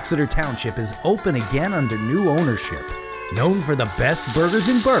Inn in Exeter Township is open again under new ownership. Known for the best burgers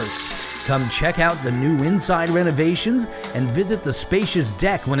in Berks, come check out the new inside renovations and visit the spacious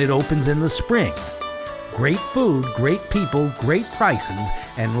deck when it opens in the spring. Great food, great people, great prices,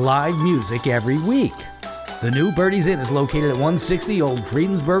 and live music every week. The new Birdie's Inn is located at 160 Old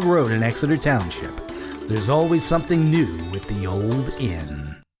Friedensburg Road in Exeter Township. There's always something new with the old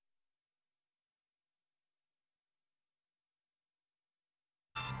inn.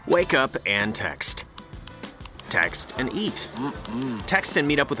 Wake up and text. Text and eat. Text and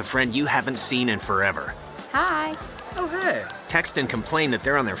meet up with a friend you haven't seen in forever. Hi. Oh, hey. Text and complain that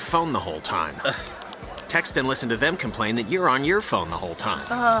they're on their phone the whole time. Text and listen to them complain that you're on your phone the whole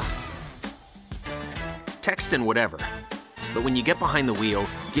time. Text and whatever. But when you get behind the wheel,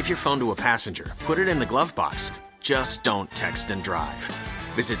 give your phone to a passenger. Put it in the glove box. Just don't text and drive.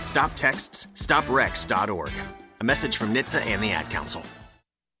 Visit StopTextsStopWrecks.org. A message from NHTSA and the Ad Council.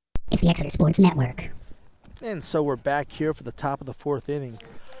 It's the Exeter Sports Network. And so we're back here for the top of the 4th inning.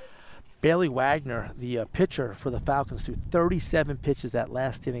 Bailey Wagner, the pitcher for the Falcons, threw 37 pitches that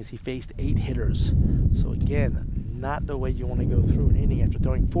last inning as he faced 8 hitters. So again, not the way you want to go through an inning after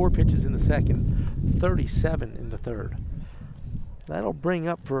throwing 4 pitches in the second, 37 in the third. That'll bring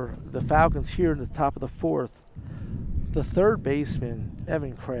up for the Falcons here in the top of the fourth the third baseman,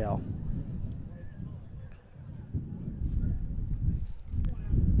 Evan Crail.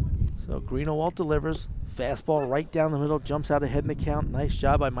 So Greenawalt delivers. Fastball right down the middle, jumps out ahead in the count. Nice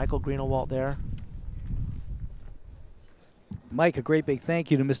job by Michael Greenawalt there. Mike, a great big thank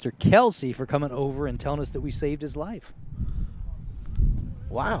you to Mr. Kelsey for coming over and telling us that we saved his life.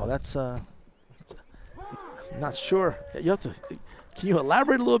 Wow, that's not sure. You have to. Can you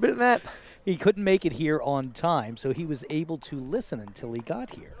elaborate a little bit on that? He couldn't make it here on time, so he was able to listen until he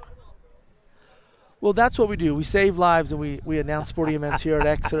got here. Well, that's what we do. We save lives, and we announce sporting events here at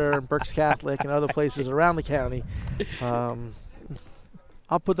Exeter and Berks Catholic and other places around the county.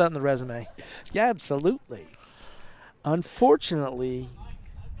 I'll put that in the resume. Yeah, absolutely. Unfortunately,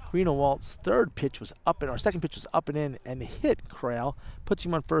 Greenawalt's second pitch was up and in, and hit Crail. Puts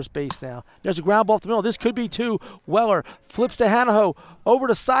him on first base now. There's a ground ball up the middle. This could be two. Weller flips to Hanaho. Over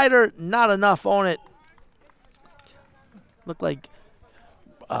to Cedar. Not enough on it. Looked like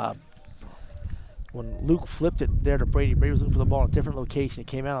when Luke flipped it there to Brady, Brady was looking for the ball in a different location. It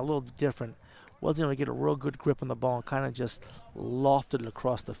came out a little different. Wasn't able to get a real good grip on the ball and kind of just lofted it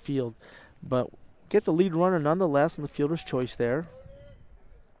across the field. But get the lead runner nonetheless on the fielder's choice there.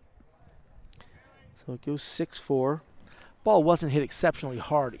 So it goes 6-4. Ball wasn't hit exceptionally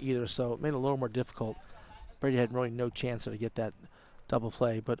hard either, so it made it a little more difficult. Brady had really no chance to get that double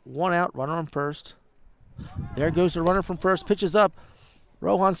play. But one out, runner on first. There goes the runner from first, pitches up.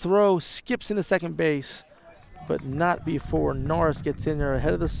 Rohan's throw skips into second base, but not before Norris gets in there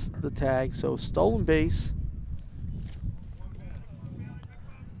ahead of the tag. So stolen base.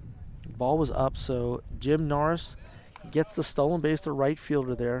 Ball was up, so Jim Norris gets the stolen base to right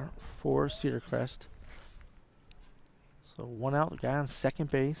fielder there for Cedar Crest. So one out, the guy on second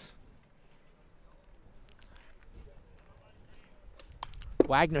base.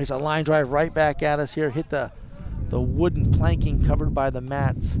 Wagner hits a line drive right back at us here. Hit the wooden planking covered by the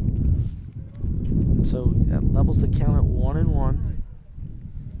mats. So that levels the count at 1-1.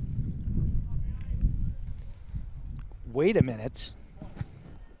 Wait a minute.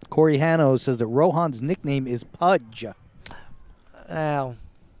 Corey Hanno says that Rohan's nickname is Pudge. Well,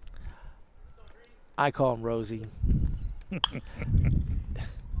 I call him Rosie.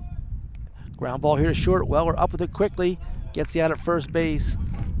 Ground ball here to short. Weller up with it quickly. Gets the out at first base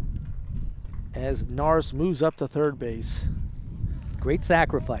as Norris moves up to third base. Great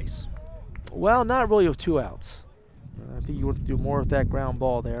sacrifice. Well, not really with two outs. I think you want to do more with that ground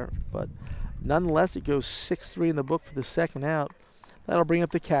ball there. But nonetheless, it goes 6-3 in the book for the second out. That'll bring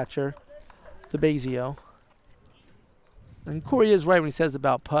up the catcher, DeBazio. And Corey is right when he says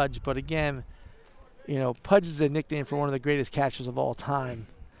about Pudge, but again, you know, Pudge is a nickname for one of the greatest catchers of all time.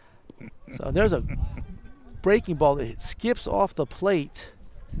 So there's a breaking ball that skips off the plate,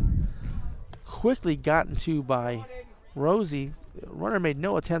 quickly gotten to by Rosie. The runner made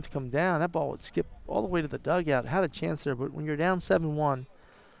no attempt to come down. That ball would skip all the way to the dugout. Had a chance there, but when you're down 7-1, I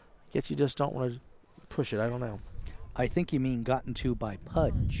guess you just don't want to push it. I don't know. I think you mean gotten to by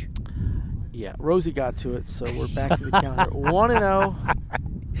Pudge. Yeah, Rosie got to it, so we're back to the counter. 1-0.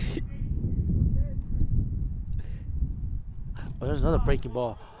 Oh, there's another breaking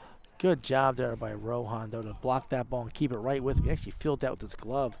ball. Good job there by Rohan, though, to block that ball and keep it right with him. He actually fielded that with his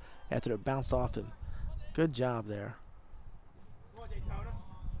glove after it bounced off him. Good job there.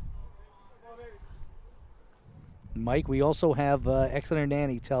 Mike, we also have Exeter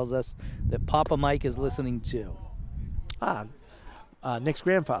Nanny tells us that Papa Mike is listening too. Nick's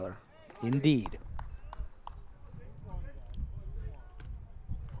grandfather. Indeed.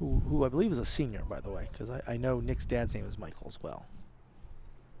 Who I believe is a senior, by the way, because I know Nick's dad's name is Michael as well.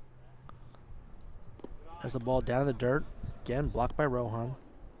 There's a ball down in the dirt. Again, blocked by Rohan.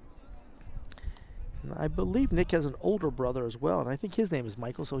 And I believe Nick has an older brother as well, and I think his name is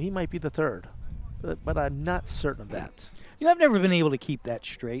Michael, so he might be the third. But I'm not certain of that. You know, I've never been able to keep that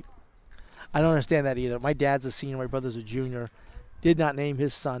straight. I don't understand that either. My dad's a senior, my brother's a junior. Did not name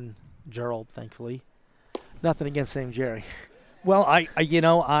his son Gerald, thankfully. Nothing against name Jerry. Well, I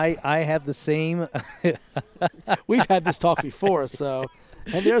have the same. We've had this talk before, so.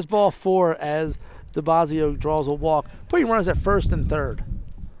 And there's ball 4 as DeBazio draws a walk, putting runners at first and third.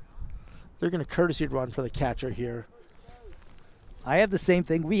 They're going to courtesy run for the catcher here. I have the same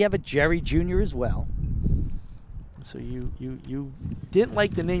thing. We have a Jerry Jr. as well. So you didn't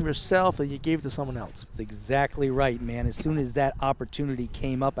like the name yourself and you gave it to someone else. That's exactly right, man. As soon as that opportunity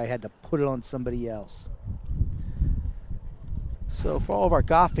came up, I had to put it on somebody else. So for all of our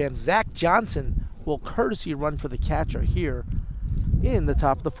golf fans, Zach Johnson will courtesy run for the catcher here in the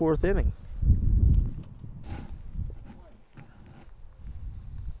top of the 4th inning.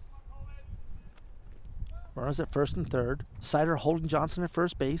 Runners at first and third. Cedar holding Johnson at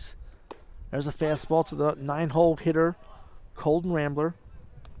first base. There's a fastball to the 9-hole hitter, Colton Rambler.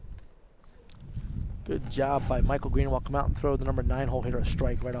 Good job by Michael Greenwald. Come out and throw the number 9-hole hitter a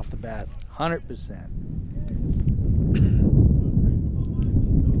strike right off the bat. 100%.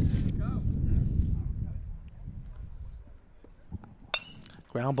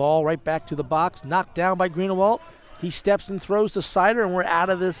 Ground ball right back to the box. Knocked down by Greenwald. He steps and throws to Cedar, and we're out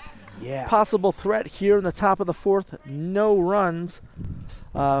of this possible threat here in the top of the fourth. No runs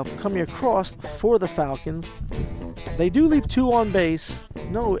coming across for the Falcons. They do leave 2 on base.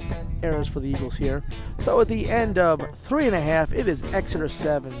 No errors for the Eagles here. So at the end of 3.5, it is Exeter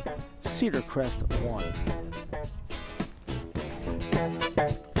 7, Cedar Crest 1.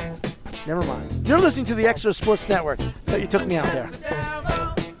 Never mind. You're listening to the Exeter Sports Network. Thought you took me out there.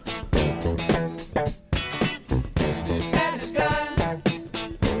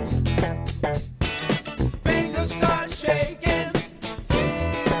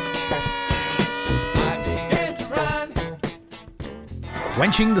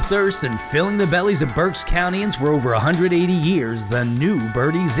 Quenching the thirst and filling the bellies of Berks Countyans for over 180 years, the new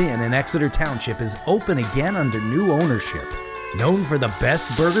Birdie's Inn in Exeter Township is open again under new ownership. Known for the best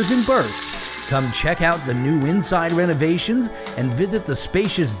burgers in Berks, come check out the new inside renovations and visit the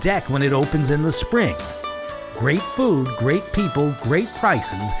spacious deck when it opens in the spring. Great food, great people, great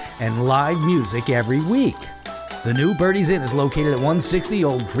prices, and live music every week. The new Birdie's Inn is located at 160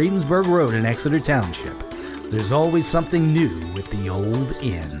 Old Friedensburg Road in Exeter Township. There's always something new with the old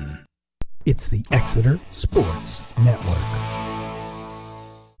inn. It's the Exeter Sports Network.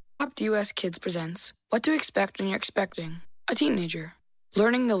 Adopt US Kids presents What to Expect When You're Expecting a Teenager.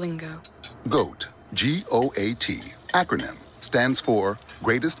 Learning the lingo. GOAT, G-O-A-T, acronym, stands for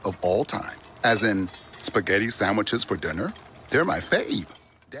greatest of all time. As in, spaghetti sandwiches for dinner? They're my fave.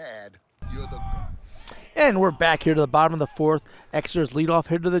 Dad, you're the... And we're back here to the bottom of the fourth. Exeter's leadoff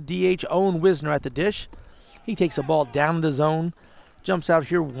hitter to the DH, Owen Wisner at the dish. He takes a ball down in the zone, jumps out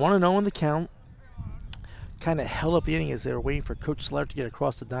here 1-0 in the count. Kind of held up the inning as they were waiting for Coach Slater to get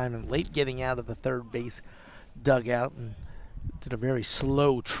across the diamond, late getting out of the third base dugout, and did a very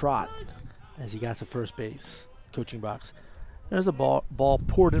slow trot as he got to first base, coaching box. There's a ball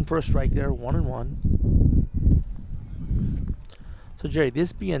poured in for a strike there, 1-1. So, Jerry,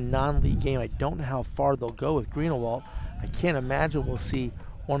 this being a non-league game, I don't know how far they'll go with Greenwald. I can't imagine we'll see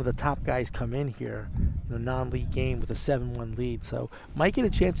one of the top guys come in here in a non-league game with a 7-1 lead. So might get a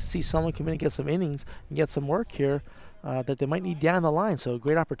chance to see someone come in and get some innings and get some work here that they might need down the line. So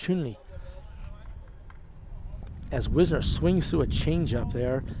great opportunity. As Wisner swings through a changeup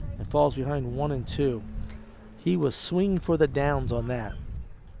there and falls behind 1-2. He was swinging for the downs on that.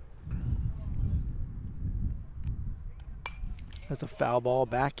 That's a foul ball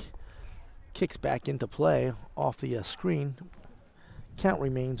back. Kicks back into play off the screen. Count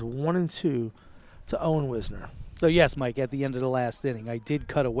remains 1-2 to Owen Wisner. So yes, Mike, at the end of the last inning, I did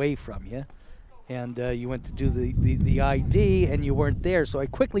cut away from you, and you went to do the ID, and you weren't there, so I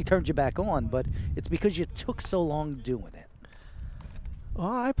quickly turned you back on, but it's because you took so long doing it. Oh,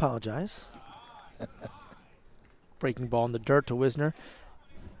 I apologize. Breaking ball in the dirt to Wisner.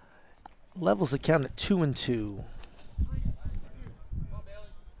 Levels the count at 2-2.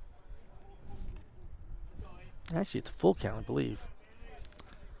 Actually, it's a full count, I believe.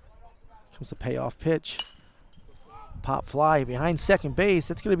 Comes the payoff pitch. Pop fly behind second base.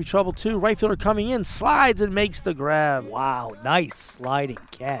 That's going to be trouble, too. Right fielder coming in, slides and makes the grab. Wow, nice sliding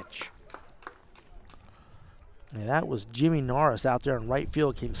catch. Yeah, that was Jimmy Norris out there in right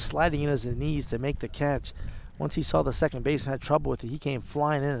field. Came sliding in his knees to make the catch. Once he saw the second base and had trouble with it, he came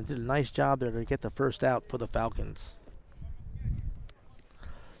flying in and did a nice job there to get the first out for the Falcons.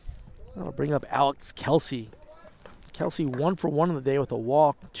 I'll bring up Alex Kelsey. Kelsey 1 for 1 in the day with a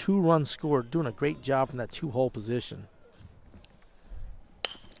walk, 2 runs scored, doing a great job from that 2-hole position.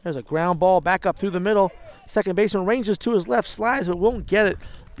 There's a ground ball back up through the middle. Second baseman ranges to his left, slides, but won't get it.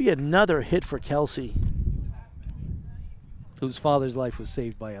 Be another hit for Kelsey, whose father's life was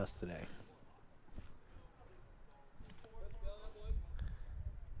saved by us today.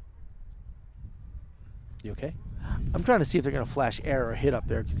 You okay? I'm trying to see if they're going to flash error or hit up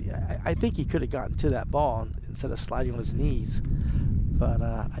there. Cause I think he could have gotten to that ball instead of sliding on his knees. But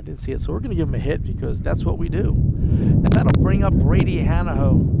I didn't see it. So we're going to give him a hit because that's what we do. And that'll bring up Brady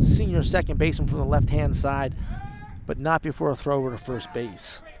Hanaho, senior second baseman from the left-hand side, but not before a throw over to first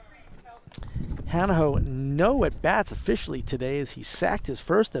base. Hanaho, no at-bats officially today as he sacked his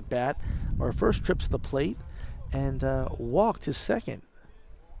first at-bat, or first trip to the plate, and walked his second.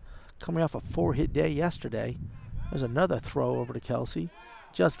 Coming off a 4-hit day yesterday. There's another throw over to Kelsey.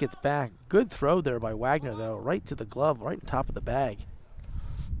 just gets back. Good throw there by Wagner, though, right to the glove, right on top of the bag.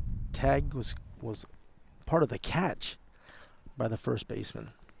 Tag was part of the catch by the first baseman.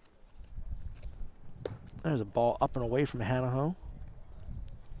 There's a ball up and away from Hanaho.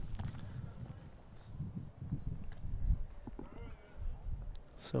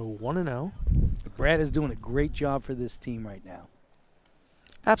 So 1-0. Brad is doing a great job for this team right now.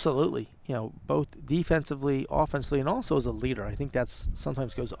 Absolutely. Both defensively, offensively, and also as a leader. I think that's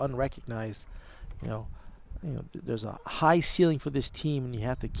sometimes goes unrecognized. There's a high ceiling for this team, and you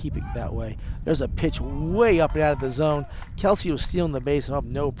have to keep it that way. There's a pitch way up and out of the zone. Kelsey was stealing the base and have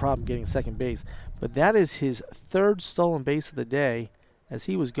no problem getting second base. But that is his third stolen base of the day as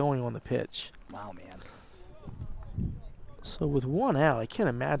he was going on the pitch. Wow, man. So with one out, I can't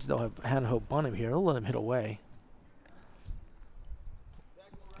imagine they'll have Hanaho bunt him here. They'll let him hit away.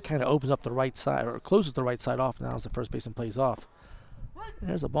 Kind of opens up the right side, or closes the right side off now as the first baseman plays off.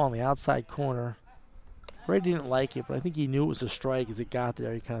 There's a ball on the outside corner. Brady didn't like it, but I think he knew it was a strike as it got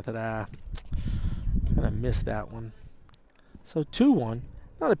there. He kind of thought, kind of missed that one. So 2-1.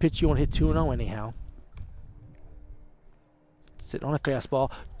 Not a pitch you want to hit 2-0 anyhow. Sitting on a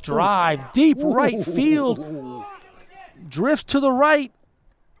fastball. Drive, deep right field. Drifts to the right.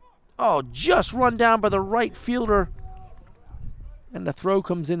 Oh, just run down by the right fielder. And the throw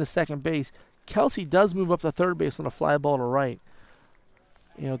comes into second base. Kelsey does move up to third base on a fly ball to right.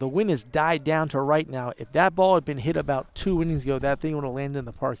 The wind has died down to right now. If that ball had been hit about 2 innings ago, that thing would have landed in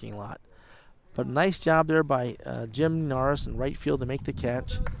the parking lot. But nice job there by Jim Norris in right field to make the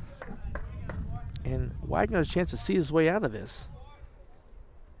catch. And Wagner had a chance to see his way out of this.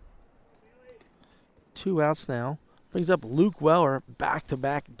 2 outs now. Brings up Luke Weller.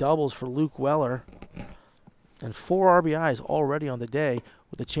 Back-to-back doubles for Luke Weller. And 4 RBIs already on the day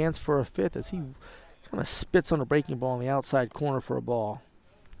with a chance for a fifth as he kind of spits on a breaking ball in the outside corner for a ball.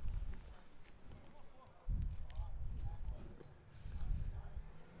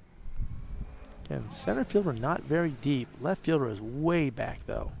 Again, center fielder not very deep. Left fielder is way back,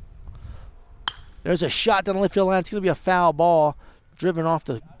 though. There's a shot down the left field line. It's going to be a foul ball driven off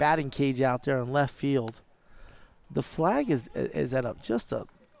the batting cage out there in left field. The flag is at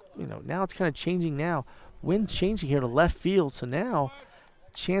now it's kind of changing now. Wind changing here to left field, so now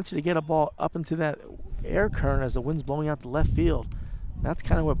chance to get a ball up into that air current as the wind's blowing out to left field. That's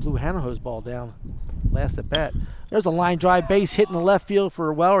kind of what blew Hanaho's ball down last at bat. There's a line drive base hit in the left field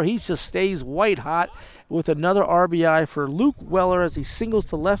for Weller. He just stays white hot with another RBI for Luke Weller as he singles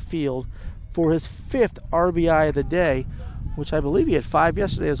to left field for his 5th RBI of the day, which I believe he had 5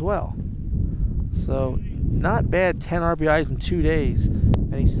 yesterday as well. So not bad, 10 RBIs in 2 days,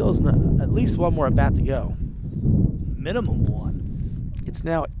 and he still has at least one more at bat to go. Minimum one. It's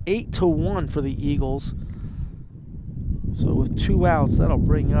now 8-1 for the Eagles. So with 2 outs, that'll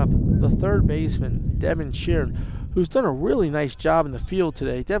bring up the third baseman, Devin Sheeran, who's done a really nice job in the field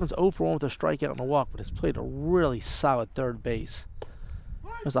today. Devin's 0 for 1 with a strikeout and a walk, but has played a really solid third base.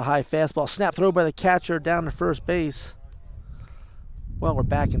 There's a high fastball. Snap throw by the catcher down to first base. Well, we're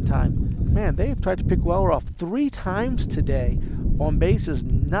back in time. Man, they've tried to pick Weller off 3 times today on bases,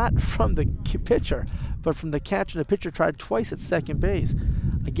 not from the pitcher, but from the catcher. The pitcher tried twice at second base.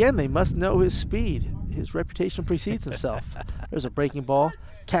 Again, they must know his speed. His reputation precedes himself. There's a breaking ball.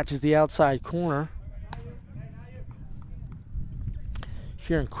 Catches the outside corner.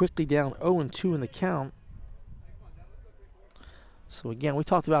 Sheeran quickly down 0-2 in the count. So again, we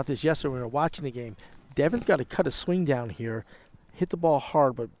talked about this yesterday when we were watching the game. Devin's got to cut a swing down here, hit the ball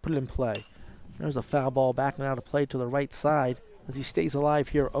hard, but put it in play. There's a foul ball backing out of play to the right side as he stays alive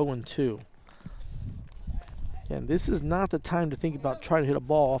here 0-2. Again, this is not the time to think about trying to hit a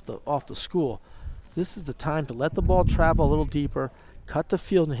ball off the school. This is the time to let the ball travel a little deeper, cut the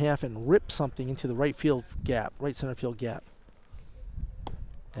field in half, and rip something into the right center field gap.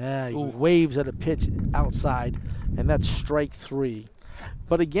 He waves at a pitch outside, and that's strike 3.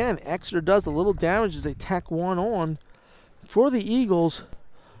 But again, Exeter does a little damage as they tack one on. For the Eagles,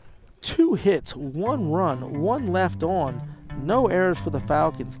 2 hits, 1 run, 1 left on, no errors for the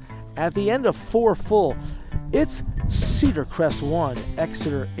Falcons. At the end of 4 full, it's Cedar Crest 1,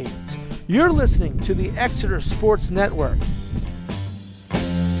 Exeter 8. You're listening to the Exeter Sports Network.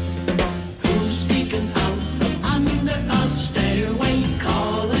 Who's speaking out from under a stairway,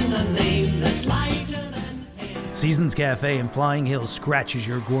 calling a name that's lighter than air? Seasons Cafe in Flying Hill scratches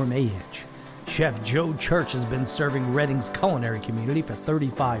your gourmet itch. Chef Joe Church has been serving Reading's culinary community for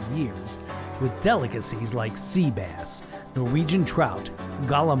 35 years with delicacies like sea bass, Norwegian trout,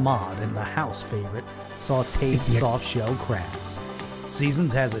 galamad, and the house favorite, sautéed soft-shell crabs.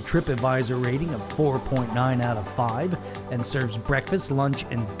 Seasons has a TripAdvisor rating of 4.9 out of 5 and serves breakfast, lunch,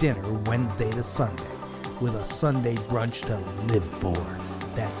 and dinner Wednesday to Sunday with a Sunday brunch to live for.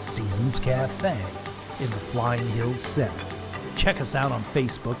 That's Seasons Cafe in the Flying Hills Center. Check us out on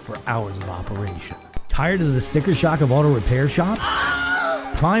Facebook for hours of operation. Tired of the sticker shock of auto repair shops?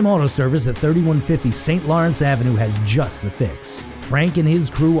 Prime Auto Service at 3150 St. Lawrence Avenue has just the fix. Frank and his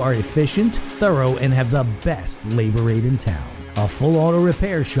crew are efficient, thorough, and have the best labor rate in town. A full auto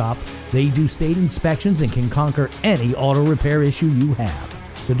repair shop, they do state inspections and can conquer any auto repair issue you have.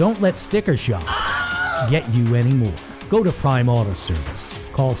 So don't let sticker shock get you anymore. Go to Prime Auto Service.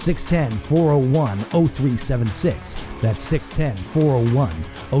 Call 610-401-0376. That's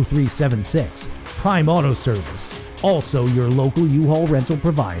 610-401-0376. Prime Auto Service, also your local U-Haul rental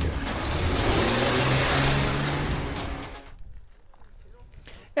provider.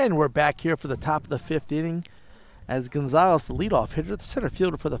 And we're back here for the top of the 5th inning as Gonzalez, the leadoff hitter, the center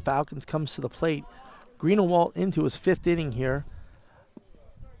fielder for the Falcons, comes to the plate. Greenewalt into his 5th inning here.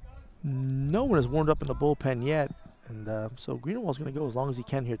 No one has warmed up in the bullpen yet, and so Greenewalt's going to go as long as he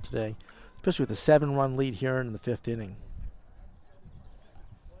can here today, especially with a 7-run lead here in the 5th inning.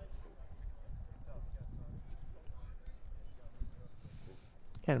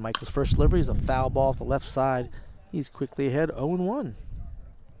 And Michael's first delivery is a foul ball off the left side. He's quickly ahead, 0-1.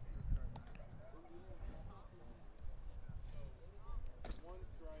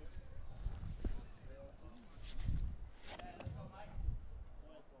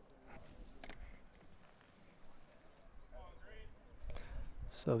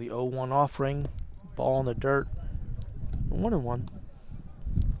 So the 0-1 offering, ball in the dirt, 1-1.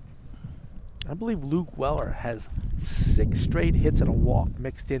 I believe Luke Weller has 6 straight hits and a walk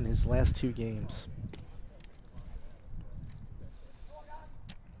mixed in his last 2 games.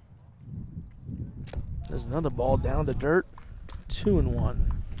 There's another ball down the dirt,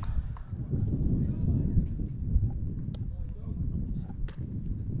 2-1.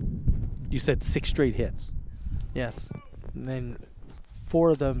 You said 6 straight hits. Yes, and then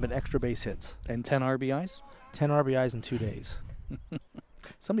 4 of them have been extra base hits. And 10 RBIs? 10 RBIs in 2 days.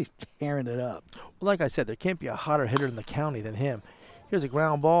 Somebody's tearing it up. Well, like I said, there can't be a hotter hitter in the county than him. Here's a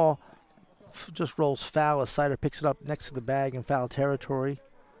ground ball. Just rolls foul as Cedar picks it up next to the bag in foul territory.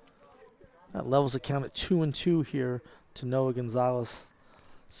 That levels the count at 2-2 here to Noah Gonzalez,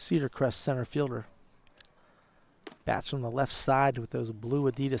 Cedar Crest center fielder. Bats from the left side with those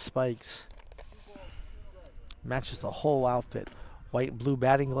blue Adidas spikes. Matches the whole outfit. White and blue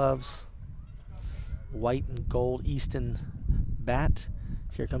batting gloves. White and gold Easton bat.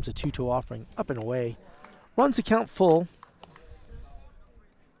 Here comes a 2-2 offering. Up and away. Runs the count full.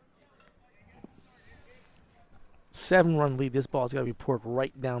 7-run lead. This ball's got to be poured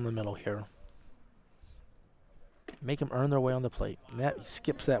right down the middle here. Make them earn their way on the plate. And that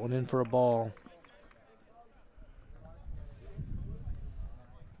skips that one in for a ball.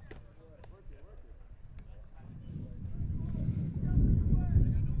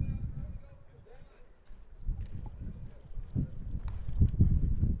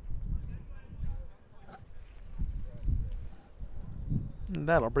 And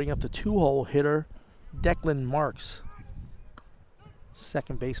that'll bring up the 2-hole hitter, Declan Marks,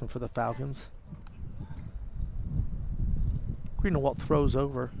 second baseman for the Falcons. Greenewalt throws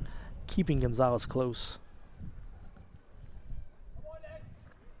over, keeping Gonzalez close.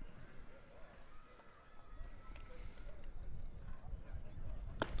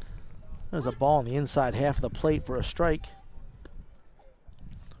 There's a ball on the inside half of the plate for a strike.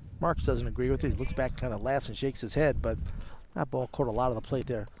 Marks doesn't agree with it. He looks back, kind of laughs and shakes his head, but that ball caught a lot of the plate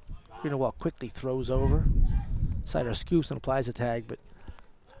there. Greenewalt quickly throws over. Cedar scoops and applies a tag, but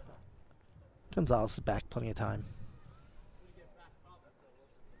Gonzalez is back plenty of time.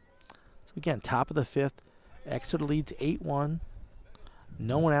 So again, top of the 5th. Exeter leads 8-1.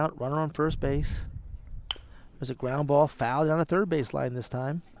 No one out, runner on first base. There's a ground ball foul down the third base line this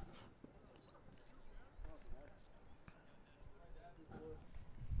time.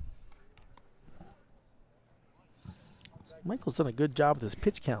 Michael's done a good job with his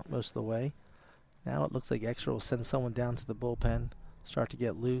pitch count most of the way. Now it looks like Exeter will send someone down to the bullpen, start to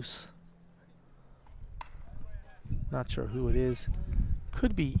get loose. Not sure who it is.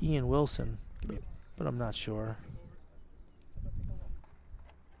 Could be Ian Wilson, but I'm not sure.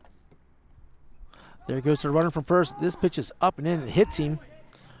 There goes the runner from first. This pitch is up and in. It hits him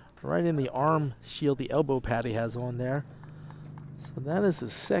right in the arm shield, the elbow pad he has on there. So that is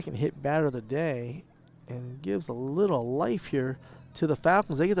his second hit batter of the day. And gives a little life here to the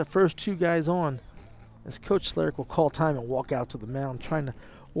Falcons. They get their first 2 guys on as Coach Slerick will call time and walk out to the mound, trying to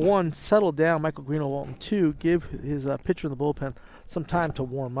 1, settle down Michael Greenwald, and 2, give his pitcher in the bullpen some time to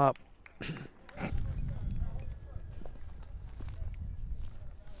warm up.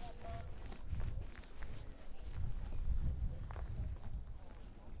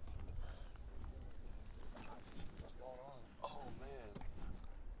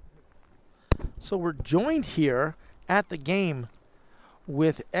 So we're joined here at the game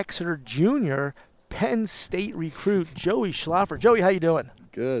with Exeter Junior Penn State recruit Joey Schlaffer. Joey, how you doing?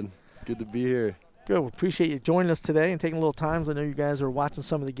 Good. Good to be here. Good. We appreciate you joining us today and taking a little time. I know you guys are watching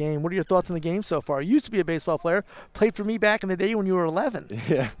some of the game. What are your thoughts on the game so far? You used to be a baseball player. Played for me back in the day when you were 11.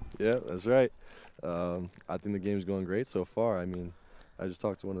 Yeah, that's right. I think the game's going great so far. I mean, I just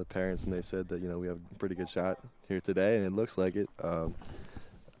talked to one of the parents, and they said that, we have a pretty good shot here today, and it looks like it.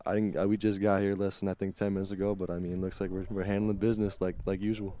 We just got here less than, I think, 10 minutes ago, but, it looks like we're handling business like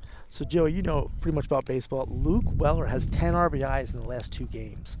usual. So, Joey, you know pretty much about baseball. Luke Weller has 10 RBIs in the last 2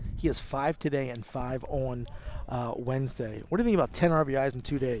 games. He has 5 today and 5 on Wednesday. What do you think about 10 RBIs in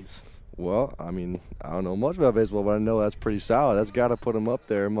 2 days? Well, I don't know much about baseball, but I know that's pretty solid. That's got to put him up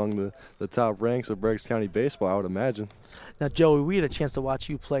there among the top ranks of Berks County baseball, I would imagine. Now, Joey, we had a chance to watch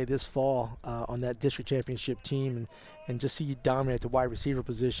you play this fall on that district championship team and just see you dominate the wide receiver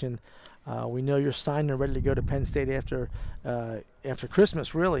position. We know you're signed and ready to go to Penn State after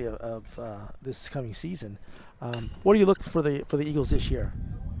Christmas, really, of this coming season. What are you looking for the Eagles this year?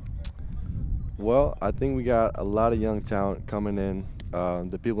 Well, I think we got a lot of young talent coming in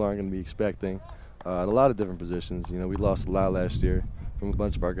that people aren't going to be expecting at a lot of different positions. We lost a lot last year from a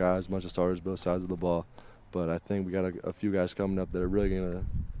bunch of our guys, a bunch of starters both sides of the ball. But I think we got a few guys coming up that are really going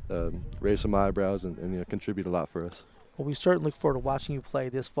to raise some eyebrows and contribute a lot for us. Well, we certainly look forward to watching you play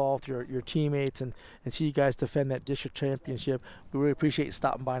this fall with your teammates and see you guys defend that district championship. We really appreciate you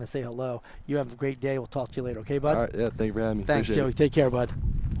stopping by and say hello. You have a great day. We'll talk to you later, okay, bud? All right, yeah, thank you for having me. Thanks, appreciate Joey. it. Take care, bud.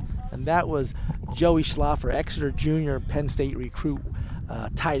 And that was Joey Schlaffer, Exeter Junior, Penn State recruit,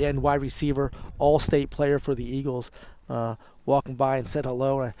 tight end, wide receiver, all-state player for the Eagles, walking by and said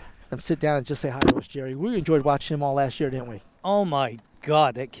hello. And sit down and just say hi to us, Jerry. We enjoyed watching him all last year, didn't we? Oh, my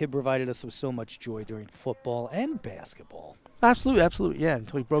God. That kid provided us with so much joy during football and basketball. Absolutely, yeah,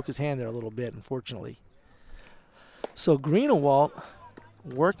 until he broke his hand there a little bit, unfortunately. So Greenewalt,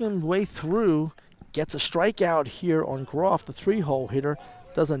 working his way through, gets a strikeout here on Groff, the 3-hole hitter,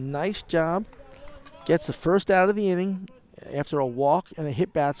 does a nice job, gets the first out of the inning after a walk and a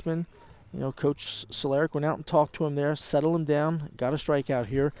hit batsman. Coach Solaric went out and talked to him there, settled him down, got a strikeout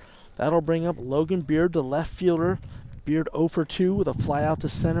here. That'll bring up Logan Beard, the left fielder. Beard 0 for 2 with a fly out to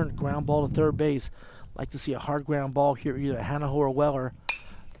center and a ground ball to third base. Like to see a hard ground ball here, either Hanaho or Weller.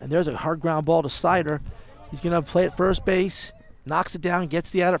 And there's a hard ground ball to Cedar. He's going to play at first base, knocks it down, gets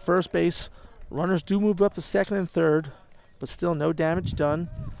the out at first base. Runners do move up to second and third, but still no damage done.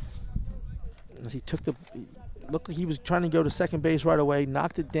 As he looked like he was trying to go to second base right away,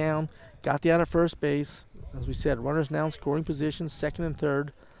 knocked it down, got the out at first base. As we said, runners now in scoring position, second and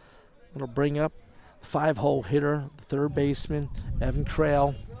third. It'll bring up 5-hole hitter, the third baseman, Evan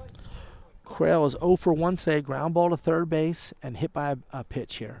Crail. Crail is 0 for 1 today, ground ball to third base, and hit by a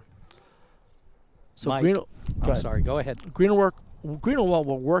pitch here. So Mike, go ahead. Greenewalt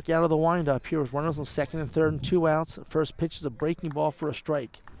will work out of the windup here with runners on second and third and 2 outs. First pitch is a breaking ball for a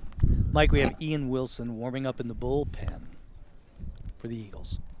strike. Mike, we have Ian Wilson warming up in the bullpen for the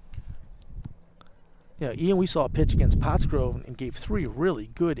Eagles. Yeah, Ian, we saw a pitch against Pottsgrove and gave 3 really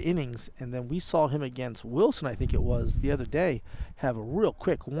good innings, and then we saw him against Wilson, I think it was, the other day, have a real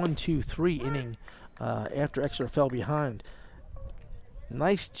quick 1-2-3 inning after Exeter fell behind.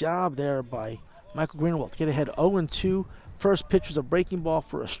 Nice job there by Michael Greenewalt to get ahead 0-2. First pitch was a breaking ball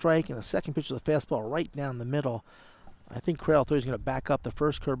for a strike, and the second pitch was a fastball right down the middle. I think Crail thought he was going to back up the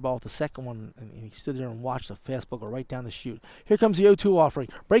first curveball with the second one, and he stood there and watched the fastball go right down the chute. Here comes the 0-2 offering.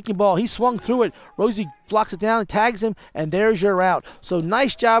 Breaking ball. He swung through it. Rosie blocks it down and tags him, and there's your out. So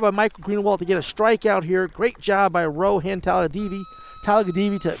nice job by Michael Greenewalt to get a strikeout here. Great job by Rohan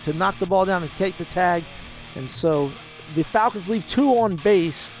Talagadivi to knock the ball down and take the tag. And so the Falcons leave 2 on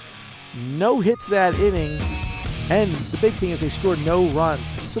base. No hits that inning. And the big thing is they scored no runs.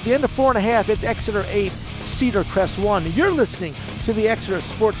 So at the end of 4.5, it's Exeter 8, Cedar Crest 1. You're listening to the Exeter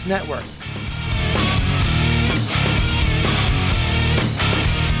Sports Network.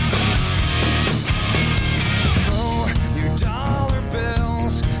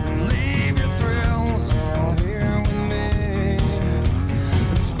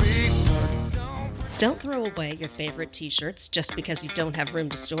 Don't throw away your favorite t-shirts just because you don't have room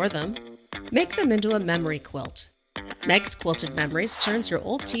to store them. Make them into a memory quilt. Meg's Quilted Memories turns your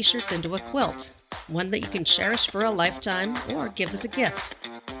old t-shirts into a quilt, one that you can cherish for a lifetime or give as a gift.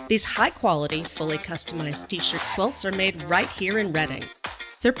 These high-quality, fully customized t-shirt quilts are made right here in Reading.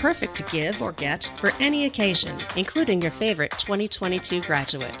 They're perfect to give or get for any occasion, including your favorite 2022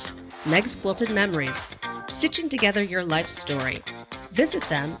 graduate. Meg's Quilted Memories, stitching together your life story. Visit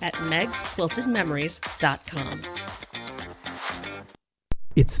them at megsquiltedmemories.com.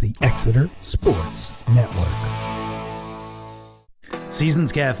 It's the Exeter Sports Network.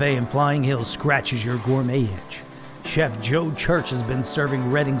 Seasons Cafe in Flying Hills scratches your gourmet itch. Chef Joe Church has been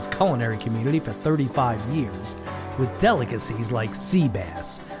serving Reading's culinary community for 35 years with delicacies like sea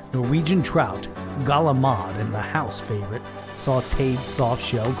bass, Norwegian trout, galamad, and the house favorite, sautéed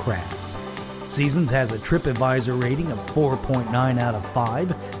soft-shell crabs. Seasons has a TripAdvisor rating of 4.9 out of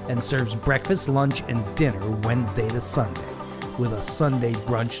 5 and serves breakfast, lunch, and dinner Wednesday to Sunday with a Sunday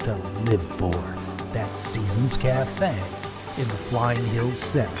brunch to live for. That's Seasons Cafe in the Flying Hills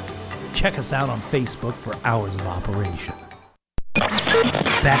Center. Check us out on Facebook for hours of operation.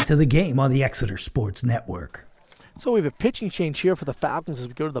 Back to the game on the Exeter Sports Network. So we have a pitching change here for the Falcons as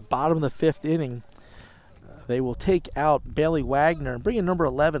we go to the bottom of the fifth inning. They will take out Bailey Wagner and bring in number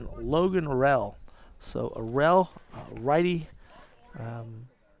 11, Logan Arell. So Arell, righty,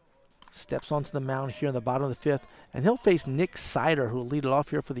 steps onto the mound here in the bottom of the fifth, and he'll face Nick Cedar, who will lead it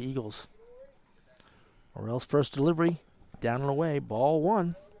off here for the Eagles. Arell's first delivery, down and away, ball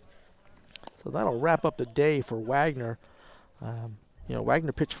one. So that'll wrap up the day for Wagner.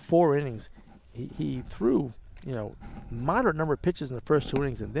 Wagner pitched 4 innings. He threw, moderate number of pitches in the first 2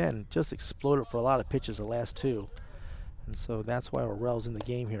 innings and then just exploded for a lot of pitches the last 2. And so that's why Orell's in the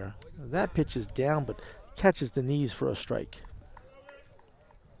game here. That pitch is down, but catches the knees for a strike.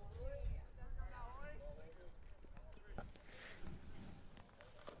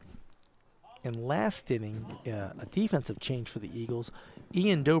 In last inning, a defensive change for the Eagles.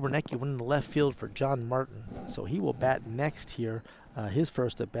 Ian Dobernecki went in the left field for John Martin, so he will bat next here. His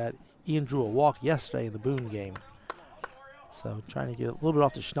first at bat. Ian drew a walk yesterday in the Boone game. So trying to get a little bit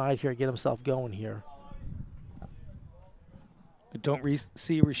off the schneid here, get himself going here. Don't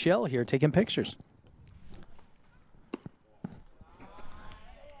see Rochelle here taking pictures.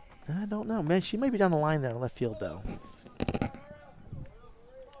 I don't know, man. She might be down the line there in left field, though.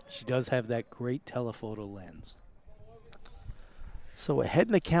 She does have that great telephoto lens. So ahead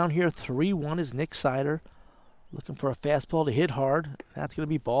in the count here, 3-1 is Nick Cedar. Looking for a fastball to hit hard. That's going to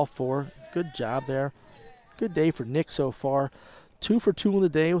be ball 4. Good job there. Good day for Nick so far. 2 for 2 in the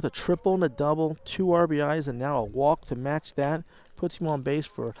day with a triple and a double, 2 RBIs, and now a walk to match that. Puts him on base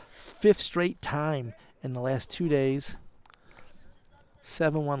for 5th straight time in the last 2 days.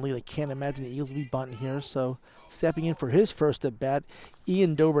 7-1 lead. I can't imagine the Eagles will be bunting here. So stepping in for his first at bat,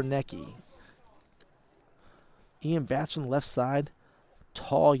 Ian Dobernecki. Ian bats from the left side.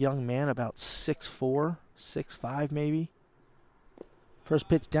 Tall young man, about 6'4", 6'5", maybe. First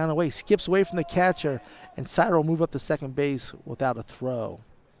pitch down away, skips away from the catcher, and Cedar will move up to second base without a throw.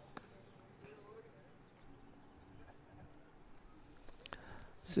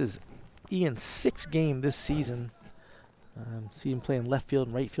 This is Ian's 6th game this season. See him playing left field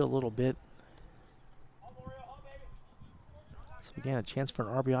and right field a little bit. So again, a chance for an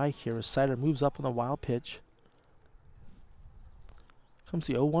RBI here as Cedar moves up on the wild pitch. Comes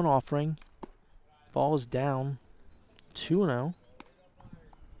the 0-1 offering. Ball is down. 2-0.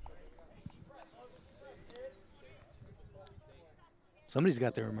 Somebody's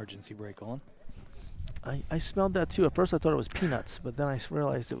got their emergency brake on. I smelled that too. At first I thought it was peanuts, but then I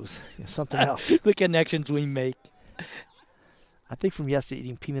realized it was something else. The connections we make. I think from yesterday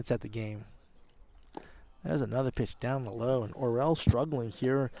eating peanuts at the game. There's another pitch down the low, and Orell struggling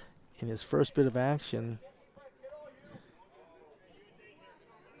here in his first bit of action.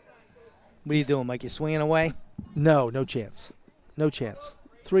 What are you doing, Mike? You swinging away? No chance. No chance.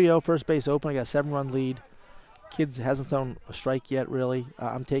 3-0, first base open. I got a 7-run lead. Kids hasn't thrown a strike yet, really.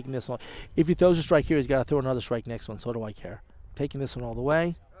 I'm taking this one. If he throws a strike here, he's got to throw another strike next one. So do I care? Taking this one all the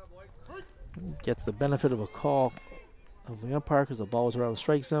way. Gets the benefit of a call of the umpire because the ball was around the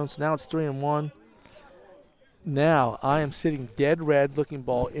strike zone. So now it's 3-1. Now I am sitting dead red, looking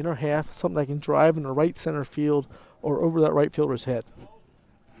ball inner half, something I can drive in the right center field or over that right fielder's head.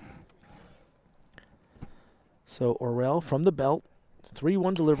 So Orell from the belt,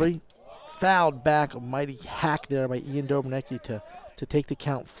 3-1 delivery, fouled back, a mighty hack there by Ian Dobernecki to take the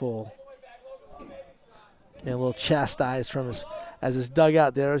count full. And a little chastised from his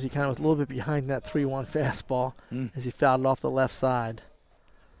dugout there as he kind of was a little bit behind that 3-1 fastball as he fouled it off the left side.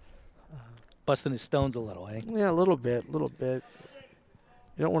 Busting his stones a little, eh? Yeah, a little bit. You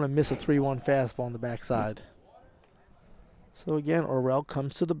don't want to miss a 3-1 fastball on the backside. So again, Orell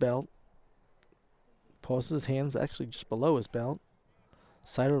comes to the belt. Pauses his hands actually just below his belt.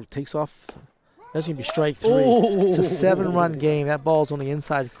 Cedar takes off. That's going to be strike 3. Ooh. It's a 7-run game. That ball's on the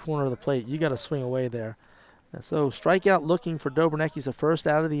inside corner of the plate. You got to swing away there. And so strikeout looking for Dobrynecki's the first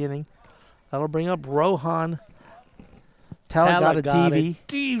out of the inning. That'll bring up Rohan Talagadivi.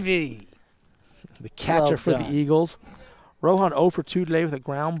 The catcher Well for the done. Eagles. Rohan 0 for 2 today with a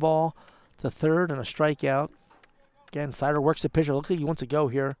ground ball to third and a strikeout. Again, Cedar works the pitcher. Looks like he wants to go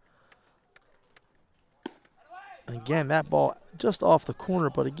here. Again, that ball just off the corner,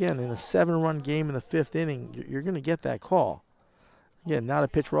 but again, in a 7-run game in the 5th inning, you're going to get that call. Again, not a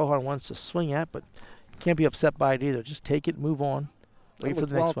pitch Rohan wants to swing at, but can't be upset by it either. Just take it, move on, wait for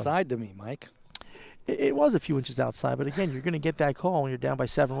the next one. Outside to me, Mike. It was a few inches outside, but again, you're going to get that call when you're down by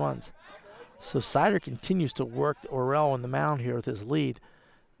 7 runs. So Cedar continues to work Orel on the mound here with his lead.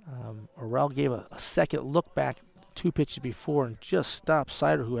 Orel gave a second look back 2 pitches before and just stopped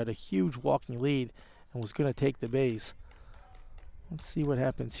Cedar, who had a huge walking lead and was going to take the base. Let's see what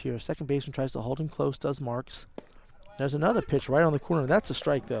happens here. Second baseman tries to hold him close, does Marks. There's another pitch right on the corner. That's a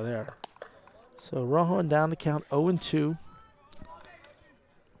strike, though, there. So Rohan down to count 0-2.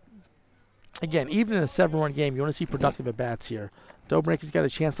 Again, even in a 7-run game, you want to see productive at-bats here. Dobrynecki's got a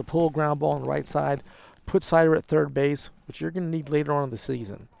chance to pull a ground ball on the right side, put Cedar at third base, which you're going to need later on in the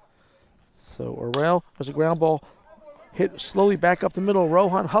season. So Orel, there's a ground ball, hit slowly back up the middle.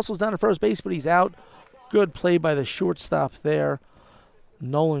 Rohan hustles down to first base, but he's out. Good play by the shortstop there,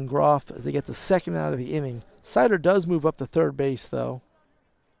 Nolan Groff, as they get the second out of the inning. Cedar does move up to third base, though.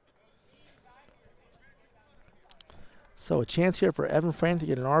 So a chance here for Evan Frank to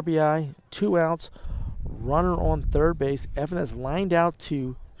get an RBI, 2 outs, runner on third base. Evan has lined out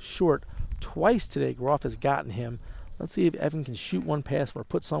to short twice today. Groff has gotten him. Let's see if Evan can shoot one past him or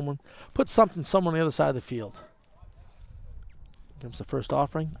put something somewhere on the other side of the field. Here comes the first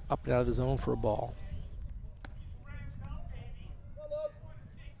offering, up and out of the zone for a ball.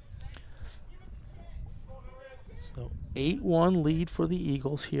 So 8-1 lead for the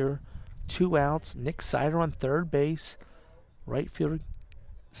Eagles here. 2 outs. Nick Cedar on third base. Right fielder,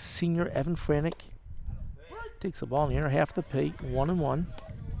 senior Evan Franick takes the ball in the inner half of the plate, 1-1.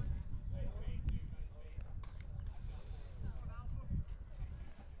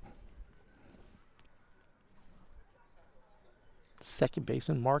 Second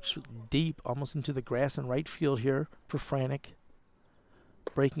baseman marks deep, almost into the grass in right field here for Franick.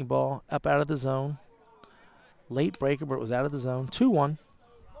 Breaking ball up out of the zone. Late breaker, but it was out of the zone. 2-1.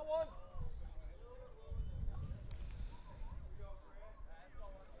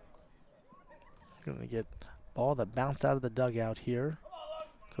 Going to get ball that bounced out of the dugout here.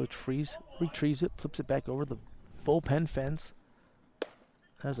 Coach Freeze retrieves it, flips it back over the bullpen fence.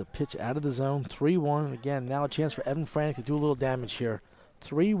 There's a pitch out of the zone, 3-1. Again, now a chance for Evan Franick to do a little damage here.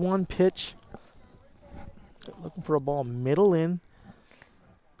 3-1 pitch. Looking for a ball middle in.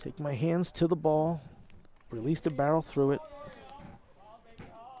 Take my hands to the ball. Release the barrel through it.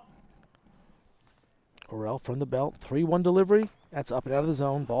 Orel from the belt. 3-1 delivery. That's up and out of the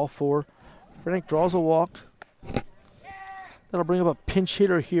zone. Ball 4. Franick draws a walk. That'll bring up a pinch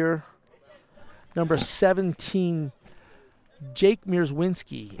hitter here. Number 17, Jake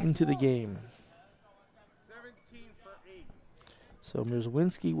Mierzwinski into the game. 17 for 8. So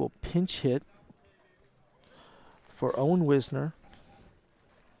Mierzwinski will pinch hit for Owen Wisner.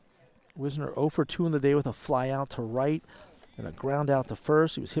 Wisner 0 for 2 in the day with a fly out to right and a ground out to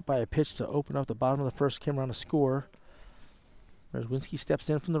first. He was hit by a pitch to open up the bottom of the first, came around to score. Mierzwinski steps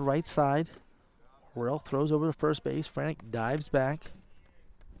in from the right side. Orel throws over to first base. Franick dives back.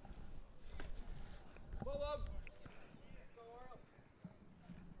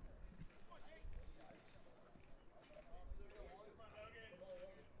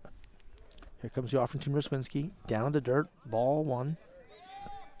 Here comes the offering to Mierzwinski. Down in the dirt. Ball 1.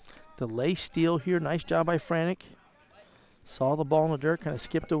 Delay steal here. Nice job by Franick. Saw the ball in the dirt, kind of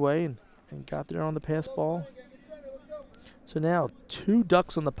skipped away and got there on the pass ball. So now 2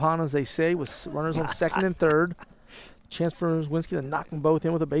 ducks on the pond, as they say, with runners on second and third. Chance for Mierzwinski to knock them both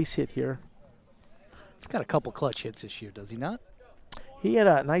in with a base hit here. He's got a couple clutch hits this year, does he not? He had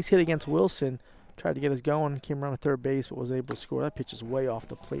a nice hit against Wilson. Tried to get us going. Came around to third base, but wasn't able to score. That pitch is way off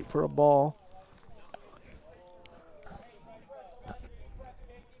the plate for a ball.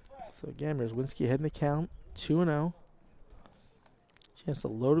 So again, Mierzwinski ahead in the count. 2-0. Chance to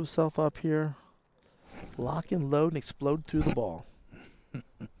load himself up here. Lock and load and explode through the ball.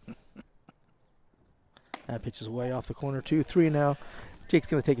 That pitch is way off the corner, 2-3 now. Jake's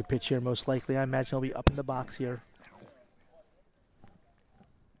going to take a pitch here, most likely. I imagine he'll be up in the box here.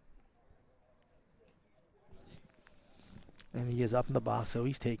 And he is up in the box, so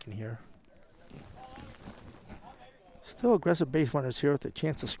he's taken here. Still aggressive base runners here with a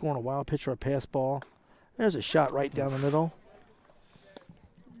chance to score on a wild pitch or a pass ball. There's a shot right down the middle.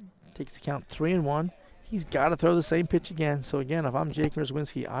 Takes the count 3-1. He's got to throw the same pitch again. So again, if I'm Jake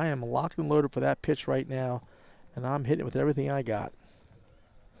Mierzwinski, I am locked and loaded for that pitch right now, and I'm hitting it with everything I got.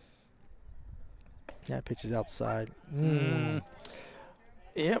 That pitch is outside.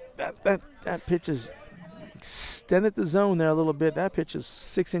 Yep, that pitch is extended the zone there a little bit. That pitch is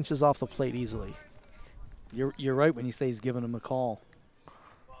 6 inches off the plate easily. You're right when you say he's giving him a call.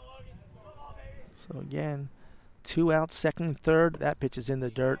 So again, 2 outs, second and third. That pitch is in the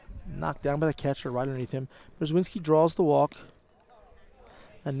dirt. Knocked down by the catcher right underneath him. Mierzwinski draws the walk.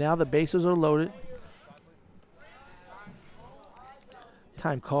 And now the bases are loaded.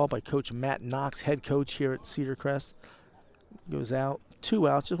 Time call by Coach Matt Knox, head coach here at Cedar Crest. Goes out. 2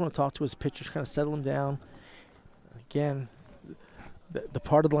 outs. Just want to talk to his pitchers, kind of settle him down. Again, the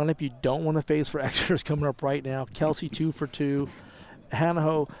part of the lineup you don't want to face for Exeter is coming up right now. Kelsey 2 for 2.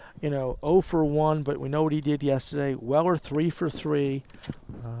 Hanaho, 0 for 1, but we know what he did yesterday. Weller 3 for 3.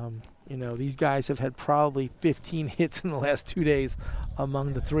 These guys have had probably 15 hits in the last 2 days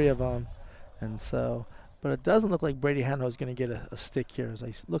among the 3 of them. And so, but it doesn't look like Brady Hanaho is going to get a stick here. As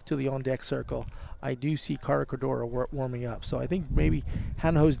I look to the on-deck circle, I do see Carter Cordora warming up. So I think maybe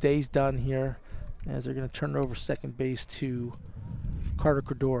Hanaho's day's done here as they're going to turn it over second base to Carter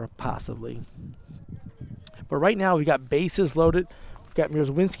Cordora, possibly. But right now we got bases loaded. We've got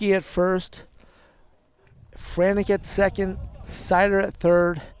Mierzwinski at first, Franek at second, Cedar at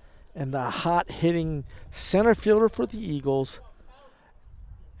third, and the hot-hitting center fielder for the Eagles,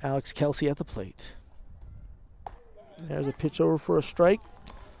 Alex Kelsey at the plate. There's a pitch over for a strike.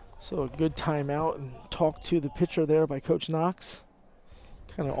 So a good timeout and talk to the pitcher there by Coach Knox.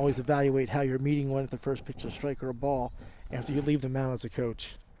 Kind of always evaluate how your meeting went at the first pitch, a strike or a ball, after you leave the mound as a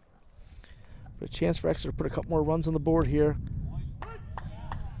coach. But a chance for Exeter to put a couple more runs on the board here.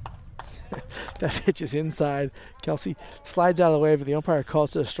 That pitch is inside. Kelsey slides out of the way, but the umpire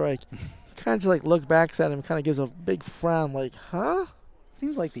calls it a strike. Kind of just like looks back at him, kind of gives a big frown like, huh?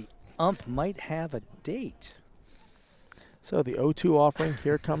 Seems like the ump might have a date. So the 0-2 offering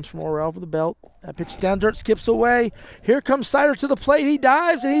here comes from Orel over the belt. That pitch down dirt, skips away. Here comes Cedar to the plate. He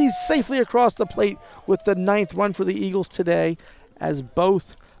dives, and he's safely across the plate with the 9th run for the Eagles today as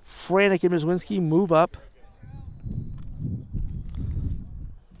both Franek and Mierzwinski move up.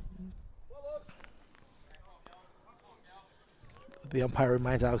 The umpire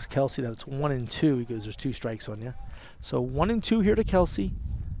reminds Alex Kelsey that it's 1-2 because there's 2 strikes on you. So 1-2 here to Kelsey.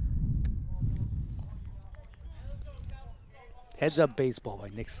 Heads up baseball by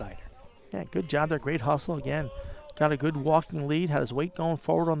Nick Cedar. Yeah, good job there. Great hustle again. Got a good walking lead. Had his weight going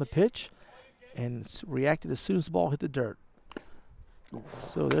forward on the pitch, and reacted as soon as the ball hit the dirt.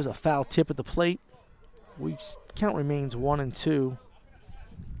 So there's a foul tip at the plate. Count remains 1-2.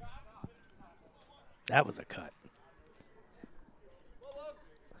 That was a cut.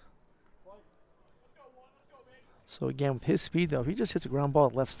 So again, with his speed, though, if he just hits a ground ball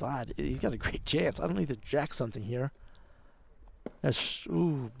at left side, he's got a great chance. I don't need to jack something here. That's,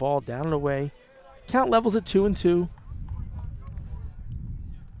 ball down and away. Count levels at 2-2.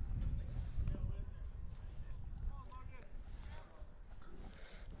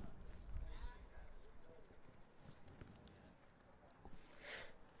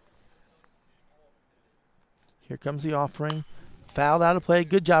 Here comes the offering. Fouled out of play.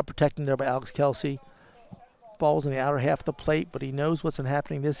 Good job protecting there by Alex Kelsey. Ball's in the outer half of the plate, but he knows what's been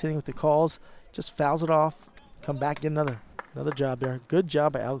happening this inning with the calls. Just fouls it off. Come back, get another job there. Good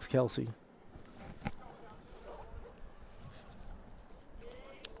job by Alex Kelsey.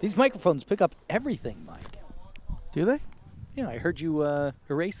 These microphones pick up everything, Mike. Do they? Yeah, I heard you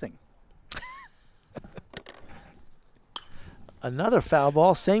erasing. Another foul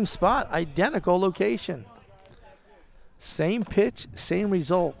ball, same spot, identical location. Same pitch, same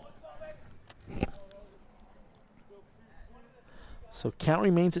result. So count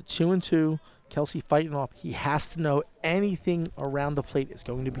remains at 2-2. Kelsey fighting off. He has to know anything around the plate is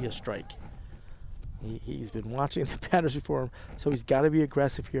going to be a strike. He's been watching the batters before him, so he's got to be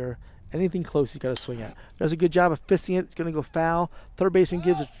aggressive here. Anything close, he's got to swing at. Does a good job of fisting it. It's going to go foul. Third baseman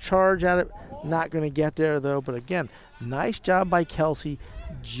gives a charge at it. Not going to get there, though. But again, nice job by Kelsey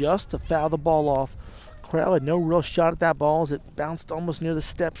just to foul the ball off. Corral had no real shot at that ball as it bounced almost near the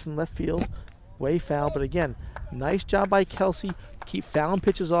steps in left field. Way foul. But again, nice job by Kelsey. Keep fouling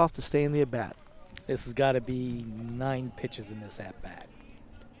pitches off to stay in the at-bat. This has got to be 9 pitches in this at-bat.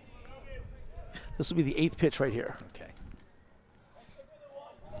 This will be the 8th pitch right here. Okay.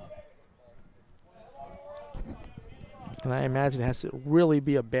 And I imagine it has to really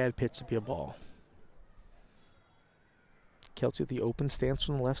be a bad pitch to be a ball. Kelsey with the open stance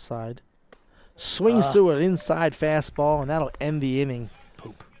from the left side. Swings through an inside fastball, and that'll end the inning.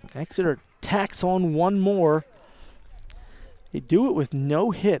 Poop. Exeter tacks on one more. They do it with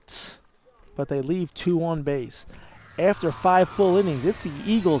no hits, but they leave 2 on base. After 5 full innings, it's the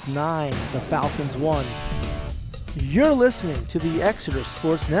Eagles 9, the Falcons 1. You're listening to the Exeter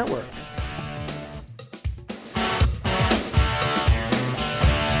Sports Network.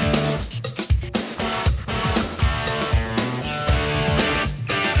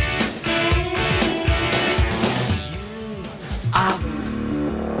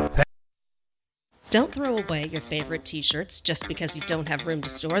 Don't throw away your favorite t-shirts just because you don't have room to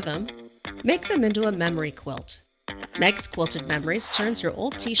store them. Make them into a memory quilt. Meg's Quilted Memories turns your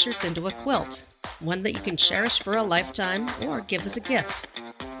old t-shirts into a quilt, one that you can cherish for a lifetime or give as a gift.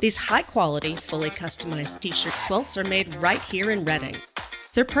 These high-quality, fully customized t-shirt quilts are made right here in Reading.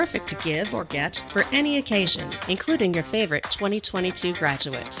 They're perfect to give or get for any occasion, including your favorite 2022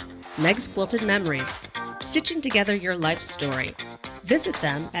 graduate. Meg's Quilted Memories, stitching together your life story. Visit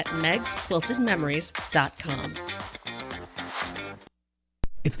them at megsquiltedmemories.com.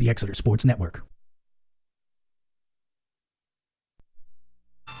 It's the Exeter Sports Network.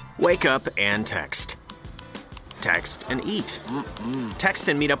 Wake up and text. Text and eat. Text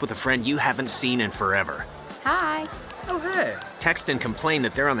and meet up with a friend you haven't seen in forever. Hi. Oh, hey. Text and complain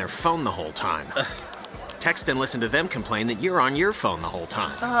that they're on their phone the whole time. Text and listen to them complain that you're on your phone the whole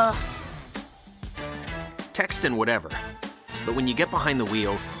time. Text and whatever. But when you get behind the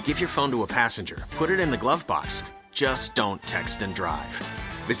wheel, give your phone to a passenger. Put it in the glove box. Just don't text and drive.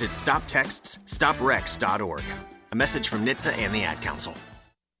 Visit StopTextsStopWrecks.org. A message from NHTSA and the Ad Council.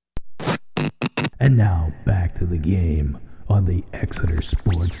 And now back to the game on the Exeter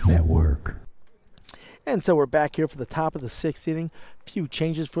Sports Network. And so we're back here for the top of the 6th inning. Few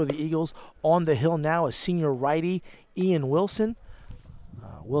changes for the Eagles. On the hill now is senior righty Ian Wilson.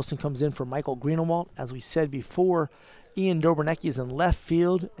 Wilson comes in for Michael Greenewalt. As we said before, Ian Dobernecki is in left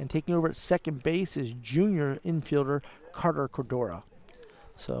field, and taking over at second base is junior infielder Carter Cordora.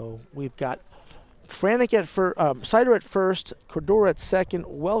 So we've got Franek at Cider at first, Cordora at second,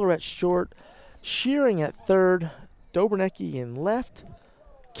 Weller at short, Shearing at third, Dobernecki in left,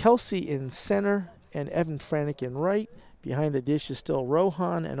 Kelsey in center, and Evan Franek in right. Behind the dish is still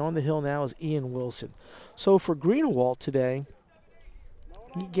Rohan, and on the hill now is Ian Wilson. So for Greenewalt today,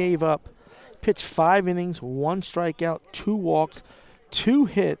 he pitched 5 innings, 1 strikeout, 2 walks, 2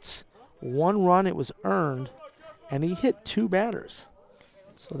 hits, 1 run. It was earned, and he hit 2 batters.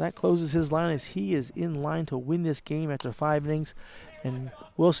 So that closes his line as he is in line to win this game after 5 innings. And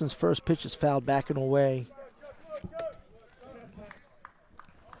Wilson's first pitch is fouled back and away.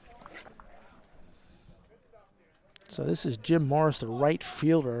 So this is Jim Morris, the right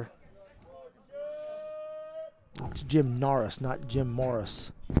fielder. It's Jim Norris, not Jim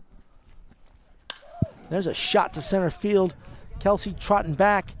Morris. There's a shot to center field. Kelsey trotting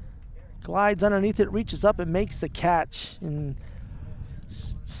back, glides underneath it, reaches up and makes the catch in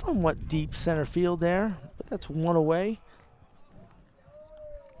somewhat deep center field there, but that's 1 away.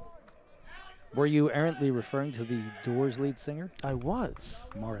 Were you errantly referring to the Doors lead singer? I was.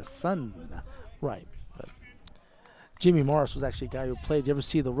 Morrison. Right. But Jimmy Morris was actually a guy who played. Did you ever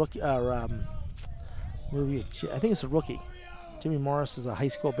see the rookie movie? I think it's a Rookie. Jimmy Morris is a high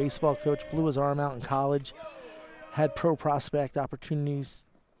school baseball coach, blew his arm out in college, had pro prospect opportunities,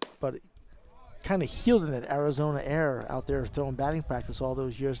 but kind of healed in that Arizona air out there throwing batting practice all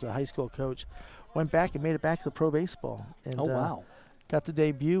those years as a high school coach. Went back and made it back to the pro baseball. And, oh, wow. Got the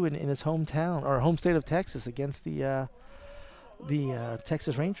debut in his hometown, or home state of Texas, against the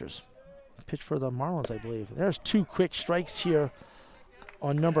Texas Rangers. Pitched for the Marlins, I believe. There's 2 quick strikes here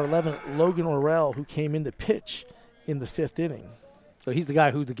on number 11, Logan Orrell, who came in to pitch in the 5th inning. So he's the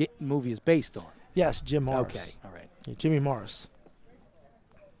guy who the movie is based on? Yes, Jim Morris. Okay, all right. Yeah, Jimmy Morris.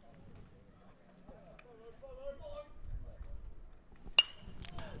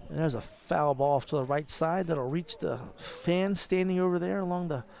 And there's a foul ball off to the right side that'll reach the fan standing over there along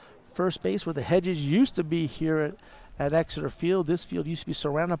the first base where the hedges used to be here at Exeter Field. This field used to be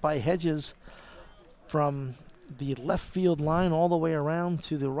surrounded by hedges from the left field line all the way around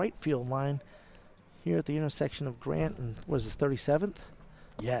to the right field line here at the intersection of Grant and, what is this, 37th?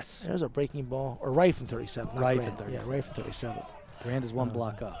 Yes. There's a breaking ball, or right from 37th. Right Grant. from 37th. Yeah, right from 37th. Grant is 1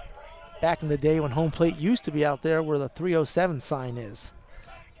 block up. Back in the day when home plate used to be out there where the 307 sign is.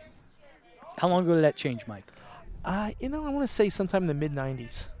 How long ago did that change, Mike? I want to say sometime in the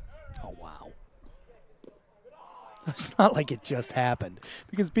mid-90s. Oh, wow. It's not like it just happened.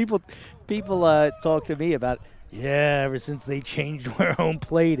 Because people talk to me about Yeah, ever since they changed where home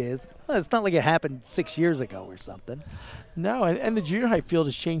plate is. Well, it's not like it happened 6 years ago or something. No, and the junior high field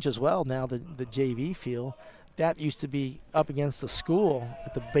has changed as well now, the JV field. That used to be up against the school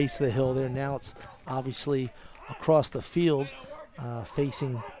at the base of the hill there. Now it's obviously across the field,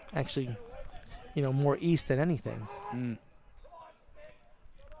 facing actually, more east than anything. Mm.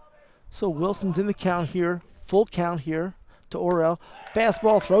 So Wilson's in the count here, full count here to Orell.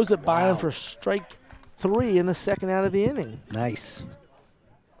 Fastball, throws it by him for strike 3 in the second out of the inning. Nice.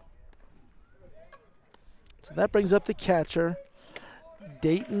 So that brings up the catcher,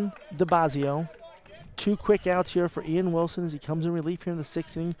 Dayton DeBazio. 2 quick outs here for Ian Wilson as he comes in relief here in the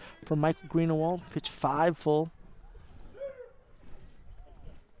 6th inning for Michael Greenewald. Pitch 5 full.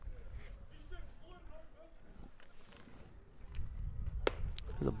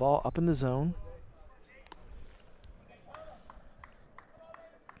 There's a ball up in the zone.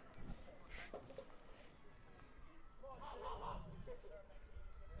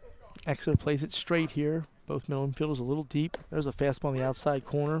 Exeter plays it straight here. Both middle infielders a little deep. There's a fastball on the outside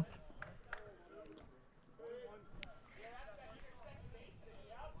corner.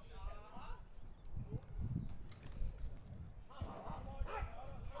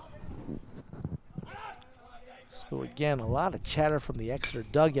 So again, a lot of chatter from the Exeter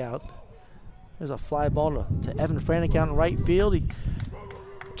dugout. There's a fly ball to Evan Franek out in right field. He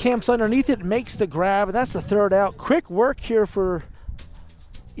camps underneath it, makes the grab, and that's the 3rd out. Quick work here for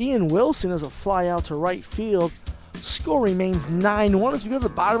Ian Wilson as a fly out to right field. Score remains 9-1 as we go to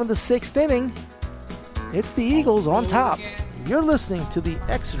the bottom of the 6th inning. It's the Eagles on top. You're listening to the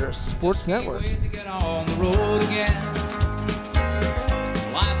Exeter Sports Network. On the road again.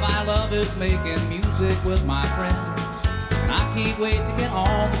 Life I love is making music with my friends. And I can't wait to get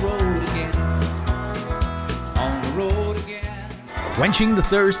on the road again. On the road again. Quenching the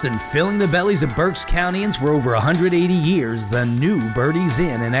thirst and filling the bellies of Berks Countyans for over 180 years, the new Birdie's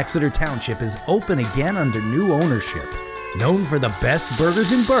Inn in Exeter Township is open again under new ownership. Known for the best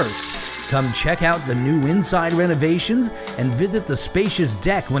burgers in Berks, come check out the new inside renovations and visit the spacious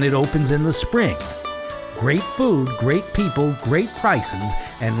deck when it opens in the spring. Great food, great people, great prices,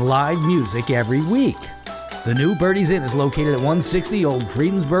 and live music every week. The new Birdie's Inn is located at 160 Old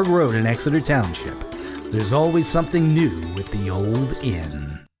Friedensburg Road in Exeter Township. There's always something new with the old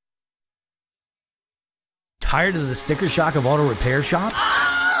inn. Tired of the sticker shock of auto repair shops?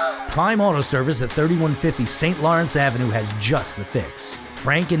 Prime Auto Service at 3150 St. Lawrence Avenue has just the fix.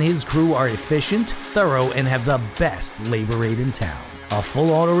 Frank and his crew are efficient, thorough, and have the best labor rate in town. A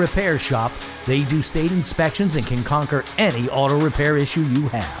full auto repair shop, they do state inspections and can conquer any auto repair issue you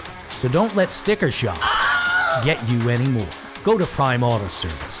have. So don't let sticker shock get you anymore. Go to Prime Auto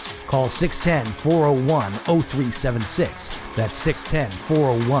Service. Call 610-401-0376. That's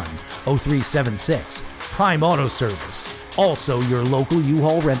 610-401-0376. Prime Auto Service, also your local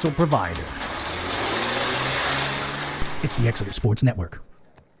U-Haul rental provider. It's the Exeter Sports Network.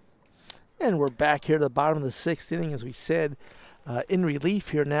 And we're back here to the bottom of the 6th inning, as we said. In relief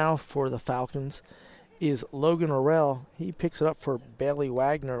here now for the Falcons is Logan Orell. He picks it up for Bailey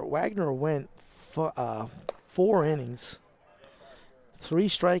Wagner. Wagner went 4 innings, 3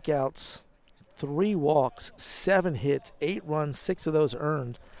 strikeouts, 3 walks, 7 hits, 8 runs, 6 of those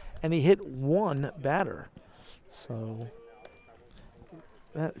earned, and he hit 1 batter. So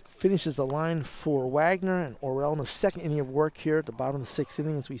that finishes the line for Wagner and Orell in the 2nd inning of work here at the bottom of the 6th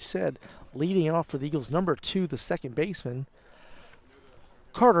inning, as we said. Leading off for the Eagles, number 2, the second baseman,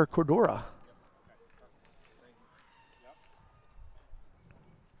 Carter Cordora.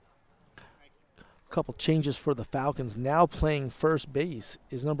 A couple changes for the Falcons. Now playing first base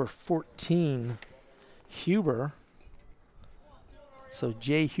is number 14, Huber. So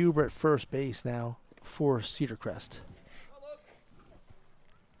Jay Huber at first base now for Cedar Crest.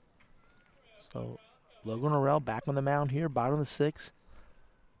 So Logan Orell back on the mound here, bottom of the 6th.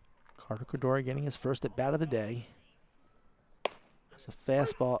 Carter Cordora getting his first at bat of the day. There's a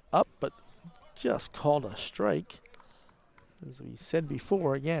fastball up, but just called a strike. As we said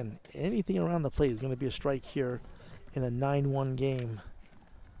before, again, anything around the plate is going to be a strike here in a 9-1 game.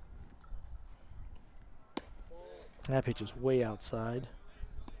 That pitch is way outside.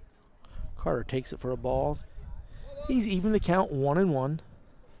 Carter takes it for a ball. He's even the count 1-1.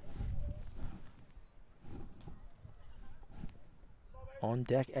 On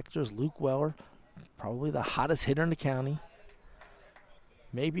deck, Exeter's Luke Weller, probably the hottest hitter in the county.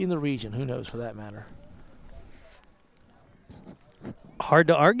 Maybe in the region, who knows for that matter. Hard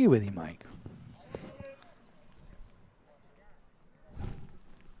to argue with you, Mike.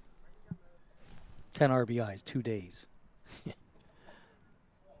 Ten RBIs, 2 days.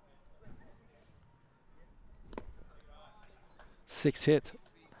 6 hits.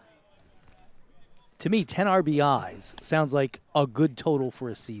 To me, 10 RBIs sounds like a good total for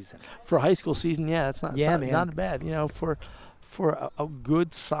a season. For a high school season, yeah, it's not, Yeah, it's man. not bad. You know, for a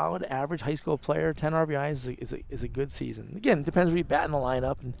good, solid, average high school player, 10 RBIs is a good season. Again, it depends where you bat in the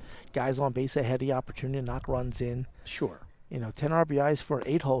lineup and guys on base that had the opportunity to knock runs in. Sure. You know, 10 RBIs for an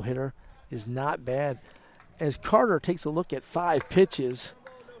 8-hole hitter is not bad. As Carter takes a look at 5 pitches,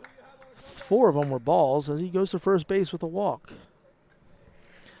 4 of them were balls as he goes to first base with a walk.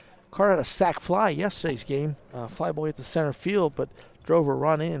 Carter had a sac fly yesterday's game, fly ball at the center field, but drove a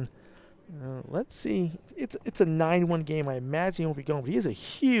run in. Let's see. It's a 9-1 game. I imagine he won't be going, but he has a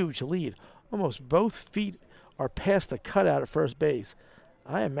huge lead. Almost both feet are past the cutout at first base.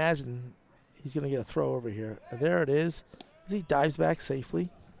 I imagine he's going to get a throw over here. And there it is as he dives back safely.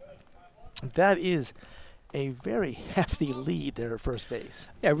 That is a very hefty lead there at first base.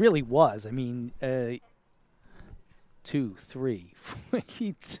 Yeah, it really was. I mean, 2, 3,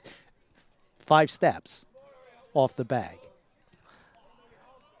 5 steps off the bag.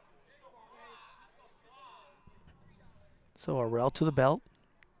 So Arrell to the belt.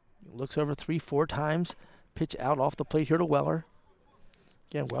 Looks over 3-4 times. Pitch out off the plate here to Weller.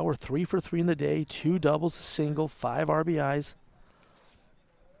 Again, Weller 3 for 3 in the day. 2 doubles, a single, 5 RBIs.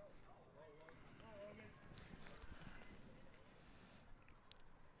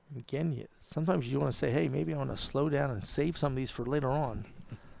 Again, sometimes you want to say, hey, maybe I want to slow down and save some of these for later on.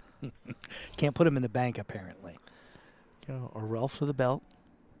 Can't put them in the bank, apparently. Arrell to the belt.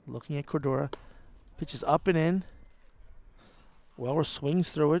 Looking at Cordura. Pitches up and in. Weller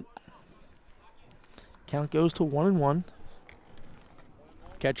swings through it. Count goes to 1-1.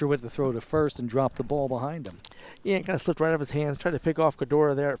 Catcher with the throw to first and drop the ball behind him. Yeah, it kind of slipped right off his hands. Tried to pick off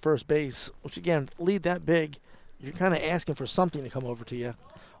Cordura there at first base, which again, lead that big, you're kind of asking for something to come over to you,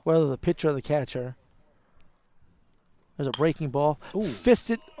 whether the pitcher or the catcher. There's a breaking ball. Ooh.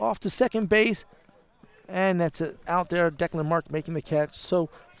 Fisted off to second base. And that's it. Out there, Declan Mark making the catch. So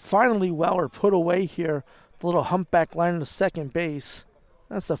finally Weller put away here. The little humpback line to second base.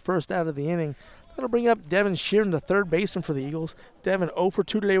 That's the first out of the inning. That'll bring up Devin Sheeran, the third baseman for the Eagles. Devin 0 for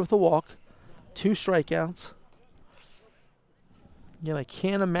 2 today with a walk. 2 strikeouts. Again, I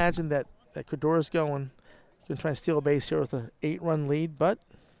can't imagine that Cordura's going to try and steal a base here with an 8-run lead, but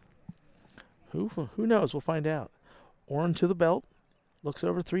who knows? We'll find out. Orrin to the belt. Looks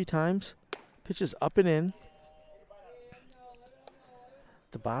over 3 times. Pitches up and in.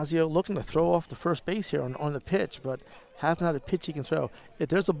 DeBazio looking to throw off the first base here on the pitch, but has not a pitch he can throw. If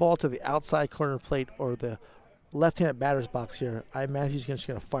there's a ball to the outside corner plate or the left-handed batter's box here, I imagine he's just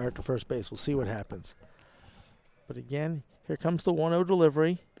going to fire it to first base. We'll see what happens. But again, here comes the 1-0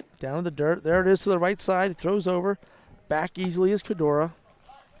 delivery. Down in the dirt. There it is to the right side. Throws over. Back easily is Cordura.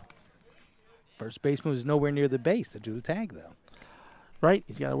 First baseman was nowhere near the base to do the tag, though. Right.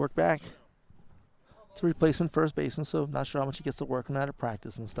 He's got to work back. It's a replacement first baseman, so not sure how much he gets to work on that at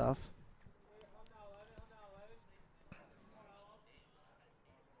practice and stuff.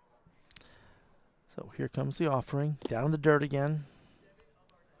 So here comes the offering. Down in the dirt again.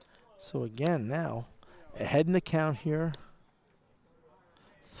 So again, now, ahead in the count here.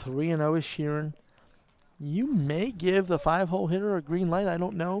 3-0 is Sheeran. You may give the 5-hole hitter a green light. I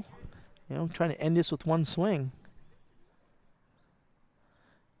don't know. Trying to end this with 1 swing.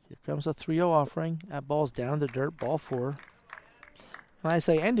 Here comes a 3-0 offering. That ball's down in the dirt, ball 4. And I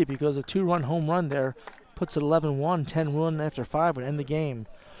say end it because a 2-run home run there puts it 11-1, 10-run after 5 would end the game.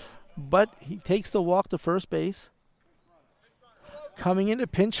 But he takes the walk to first base. Coming into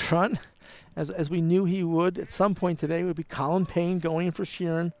pinch run, as we knew he would at some point today, would be Colin Payne going in for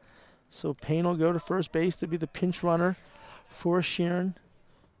Sheeran. So Payne will go to first base to be the pinch runner for Sheeran.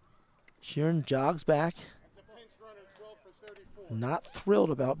 Sheeran jogs back. Not thrilled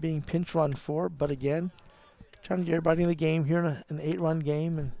about being pinch run for, but again, trying to get everybody in the game here in an 8-run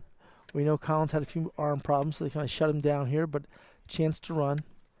game. And we know Collins had a few arm problems, so they kind of shut him down here, but chance to run.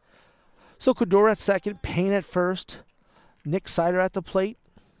 So Cordura at second, Payne at first, Nick Cedar at the plate.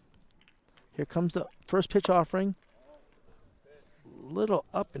 Here comes the first pitch offering. Little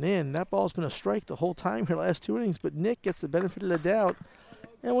up and in. That ball's been a strike the whole time here, last 2 innings, but Nick gets the benefit of the doubt.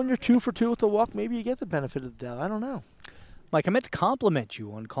 And when you're 2 for 2 with the walk, maybe you get the benefit of the doubt. I don't know. Mike, I meant to compliment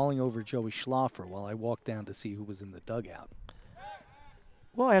you on calling over Joey Schlaffer while I walked down to see who was in the dugout.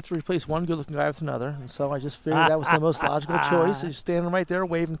 Well, I have to replace one good-looking guy with another, and so I just figured that was the most logical choice. He's standing right there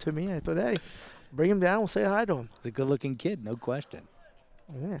waving to me. I thought, hey, bring him down. We'll say hi to him. He's a good-looking kid, no question.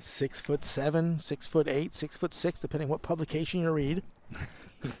 Yeah, 6'7", 6'8", 6'6", depending what publication you read.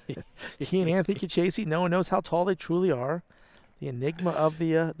 He and Anthony Kachesi, no one knows how tall they truly are. The enigma of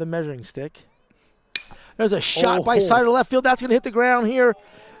the measuring stick. There's a shot by Cedar left field. That's going to hit the ground here.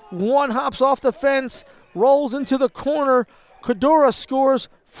 One hops off the fence, rolls into the corner. Cadora scores.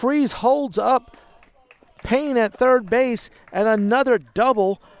 Freeze holds up. Payne at third base, and another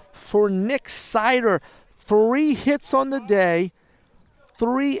double for Nick Cedar. 3 hits on the day,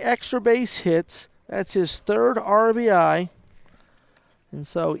 3 extra base hits. That's his third RBI. And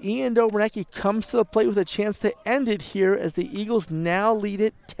so Ian Dobernecki comes to the plate with a chance to end it here as the Eagles now lead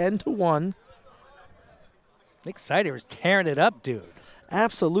it 10-1. Nick Cedar is tearing it up, dude.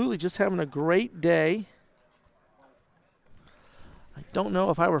 Absolutely, just having a great day. I don't know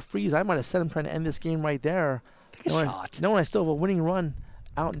if I were Freeze, I might have said him trying to end this game right there. Knowing I still have a winning run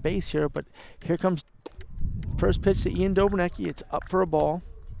out in base here, but here comes first pitch to Ian Dobernecki. It's up for a ball.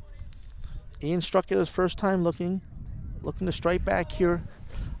 Ian struck it his first time looking to strike back here.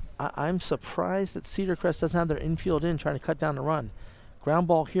 I'm surprised that Cedar Crest doesn't have their infield in trying to cut down the run. Ground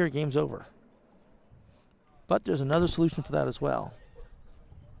ball here, game's over. But there's another solution for that as well.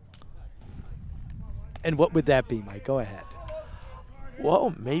 And what would that be, Mike? Go ahead.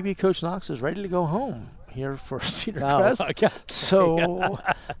 Well, maybe Coach Knox is ready to go home here for Cedar Crest. Okay. So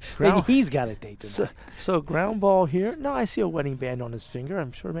maybe he's got a date tonight. So ground ball here. No, I see a wedding band on his finger.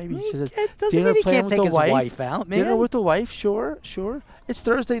 I'm sure maybe he says dinner plan with the wife out, man. Dinner with the wife, sure. It's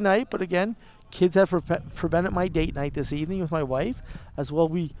Thursday night, but again, kids have prevented my date night this evening with my wife, as well.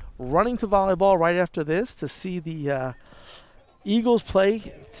 We running to volleyball right after this to see the Eagles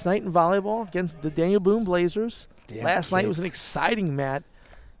play tonight in volleyball against the Daniel Boone Blazers. Last night was an exciting match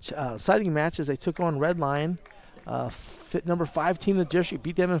as they took on Red Lion, number 5 team in the district,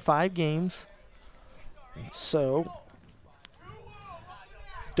 beat them in 5 games. And so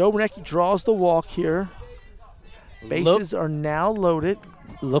Dobernecki draws the walk here. Bases are now loaded.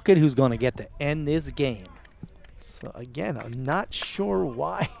 Look at who's going to get to end this game. So again, I'm not sure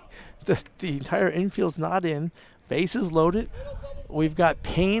why the entire infield's not in. Bases loaded. We've got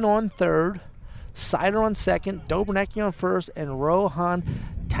Payne on third, Cedar on second, Dobernecki on first, and Rohan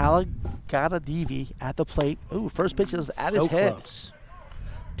Talagadadevi at the plate. Ooh, first pitch is at his head. Close.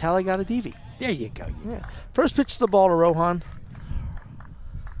 Talagadadevi. There you go. Yeah. First pitch is the ball to Rohan.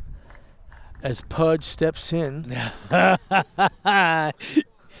 As Pudge steps in. Not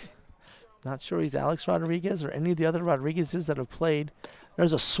sure he's Alex Rodriguez or any of the other Rodriguezes that have played.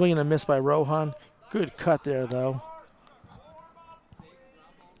 There's a swing and a miss by Rohan. Good cut there, though.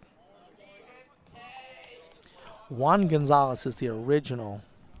 Juan Gonzalez is the original.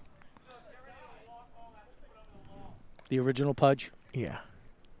 The original Pudge? Yeah.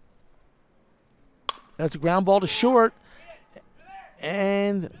 That's a ground ball to short.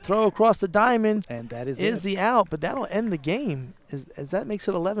 And throw across the diamond. And that is the out, but that'll end the game. As that makes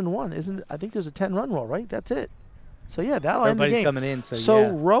it 11-1. Isn't it? I think there's a 10-run rule, right? That's it. So, yeah, that'll end the game. Everybody's coming in, so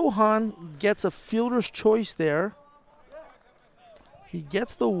yeah. Rohan gets a fielder's choice there. He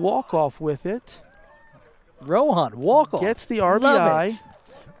gets the walk-off with it. Rohan, walk-off. Gets the RBI.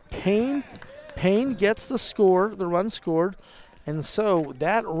 Payne gets the score, the run scored. And so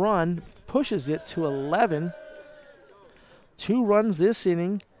that run pushes it to 11. 2 runs this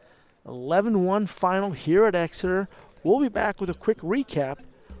inning. 11-1 final here at Exeter. We'll be back with a quick recap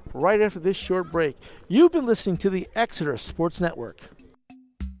right after this short break. You've been listening to the Exeter Sports Network.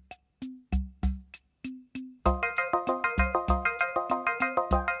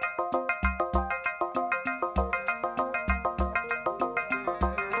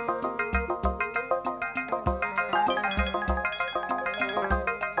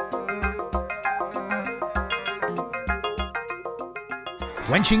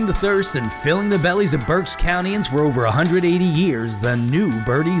 Quenching the thirst and filling the bellies of Berks Countyans for over 180 years, the new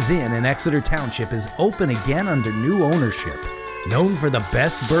Birdie's Inn in Exeter Township is open again under new ownership. Known for the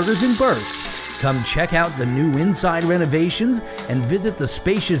best burgers in Berks, come check out the new inside renovations and visit the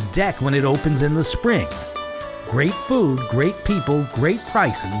spacious deck when it opens in the spring. Great food, great people, great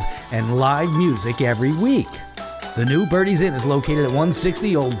prices, and live music every week. The new Birdie's Inn is located at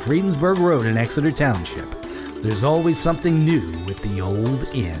 160 Old Friedensburg Road in Exeter Township. There's always something new with the old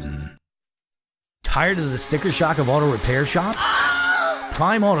inn. Tired of the sticker shock of auto repair shops?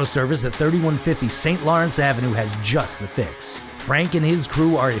 Prime Auto Service at 3150 St. Lawrence Avenue has just the fix. Frank and his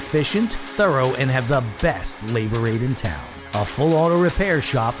crew are efficient, thorough, and have the best labor rate in town. A full auto repair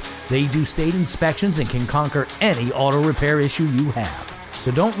shop, they do state inspections and can conquer any auto repair issue you have.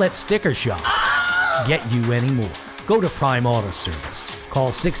 So don't let sticker shock get you anymore. Go to Prime Auto Service.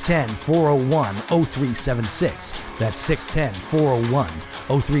 Call 610-401-0376. That's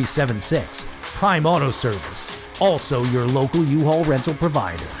 610-401-0376. Prime Auto Service, also your local U-Haul rental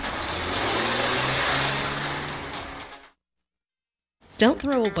provider. Don't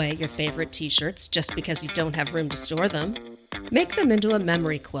throw away your favorite t-shirts just because you don't have room to store them. Make them into a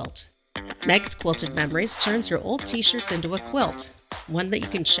memory quilt. Meg's Quilted Memories turns your old t-shirts into a quilt, one that you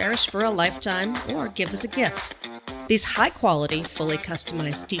can cherish for a lifetime or give as a gift. These high-quality, fully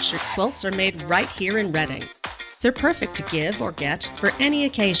customized t-shirt quilts are made right here in Reading. They're perfect to give or get for any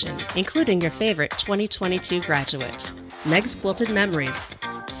occasion, including your favorite 2022 graduate. Meg's Quilted Memories,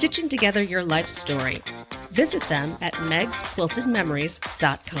 stitching together your life story. Visit them at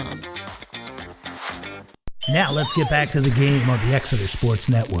megsquiltedmemories.com. Now let's get back to the game on the Exeter Sports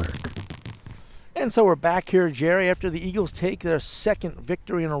Network. And so we're back here, Jerry, after the Eagles take their second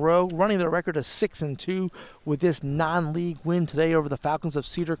victory in a row, running their record to 6-2 with this non-league win today over the Falcons of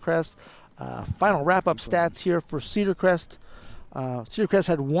Cedar Crest. Final wrap-up stats here for Cedar Crest. Cedar Crest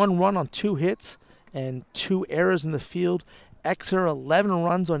had 1 run on 2 hits and 2 errors in the field. Exeter 11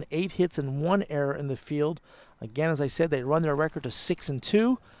 runs on 8 hits and 1 error in the field. Again, as I said, they run their record to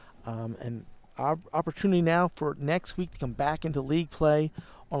 6-2. And our opportunity now for next week to come back into league play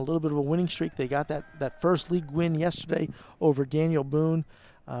on a little bit of a winning streak. They got that first league win yesterday over Daniel Boone.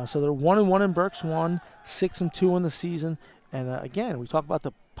 So they're 1-1 in Berks 1, 6-2 in the season. And again, we talk about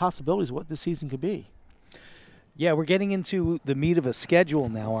the possibilities of what this season could be. Yeah, we're getting into the meat of a schedule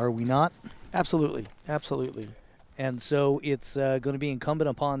now, are we not? Absolutely, absolutely. And so it's going to be incumbent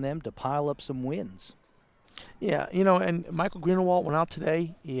upon them to pile up some wins. Yeah, and Michael Greenewalt went out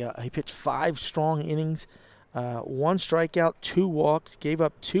today. He pitched 5 strong innings, 1 strikeout, 2 walks, gave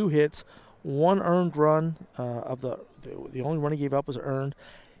up 2 hits, 1 earned run. The only run he gave up was earned.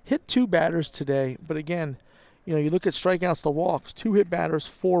 Hit 2 batters today, but again, you look at strikeouts to walks, 2 hit batters,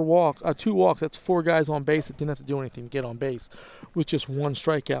 2 walks. That's 4 guys on base that didn't have to do anything to get on base with just 1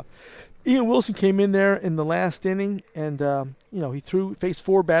 strikeout. Ian Wilson came in there in the last inning, and he faced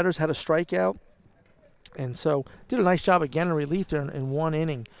 4 batters, had a strikeout, and so did a nice job again in relief there in 1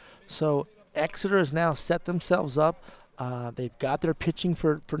 inning. So Exeter has now set themselves up. They've got their pitching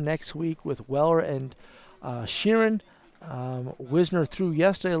for next week with Weller and Sheeran. Wisner threw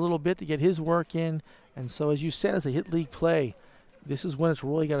yesterday a little bit to get his work in. And so, as you said, as they hit league play, this is when it's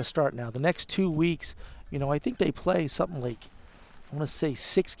really got to start now. The next 2 weeks, I think they play something like, I want to say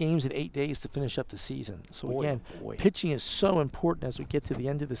 6 games in 8 days to finish up the season. So, pitching is so important as we get to the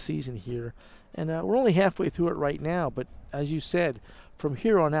end of the season here. And we're only halfway through it right now. But as you said, from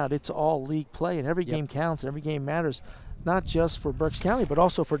here on out, it's all league play. And every game counts and every game matters, not just for Berks County, but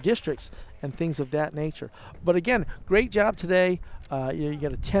also for districts and things of that nature. But again, great job today. You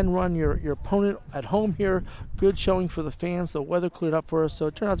got a 10-run. Your opponent at home here. Good showing for the fans. The weather cleared up for us, so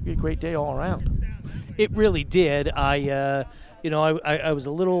it turned out to be a great day all around. It really did. I was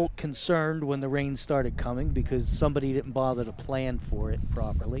a little concerned when the rain started coming because somebody didn't bother to plan for it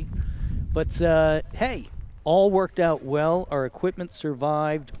properly. But hey, all worked out well. Our equipment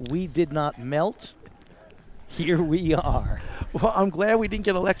survived. We did not melt. Here we are. Well, I'm glad we didn't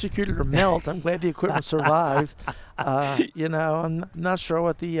get electrocuted or melt. I'm glad the equipment survived. I'm not sure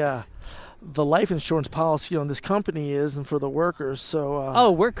what the life insurance policy on this company is and for the workers.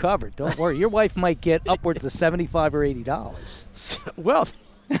 So we're covered. Don't worry. Your wife might get upwards of $75 or $80. Well,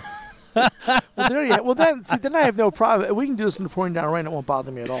 there you go. Well, then I have no problem. We can do this in the pouring down rain. It won't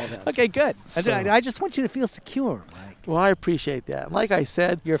bother me at all. Then. Okay, good. So, I just want you to feel secure, Mike. Well, I appreciate that. Like I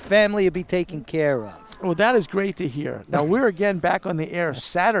said, your family will be taken care of. Well, that is great to hear. Now, we're again back on the air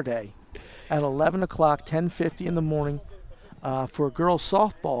Saturday at 11 o'clock, 10:50 in the morning for girls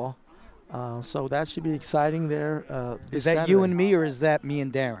softball. So that should be exciting there. Is that Saturday. You and me, or is that me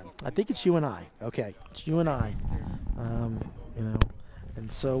and Darren? I think it's you and I. Okay. It's you and I.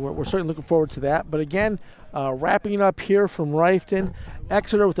 And so we're certainly looking forward to that. But again, wrapping it up here from Rifton,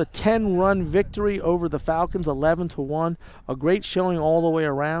 Exeter with a 10-run victory over the Falcons, 11-1. A great showing all the way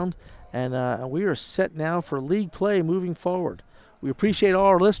around. And we are set now for league play moving forward. We appreciate all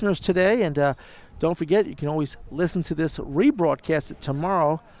our listeners today. And don't forget, you can always listen to this rebroadcast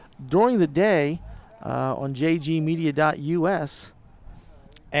tomorrow during the day on jgmedia.us.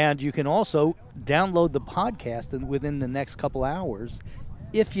 And you can also download the podcast within the next couple hours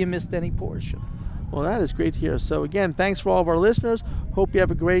if you missed any portion. Well, that is great to hear. So, again, thanks for all of our listeners. Hope you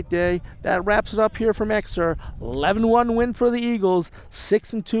have a great day. That wraps it up here from Exeter. 11-1 win for the Eagles,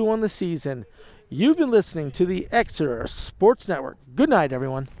 6-2 on the season. You've been listening to the Exeter Sports Network. Good night,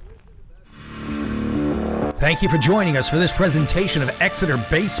 everyone. Thank you for joining us for this presentation of Exeter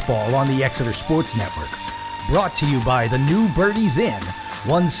Baseball on the Exeter Sports Network. Brought to you by the New Birdies Inn,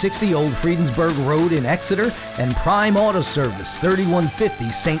 160 Old Friedensburg Road in Exeter, and Prime Auto Service, 3150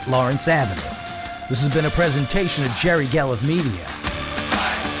 St. Lawrence Avenue. This has been a presentation of Jerry Gelliff Media.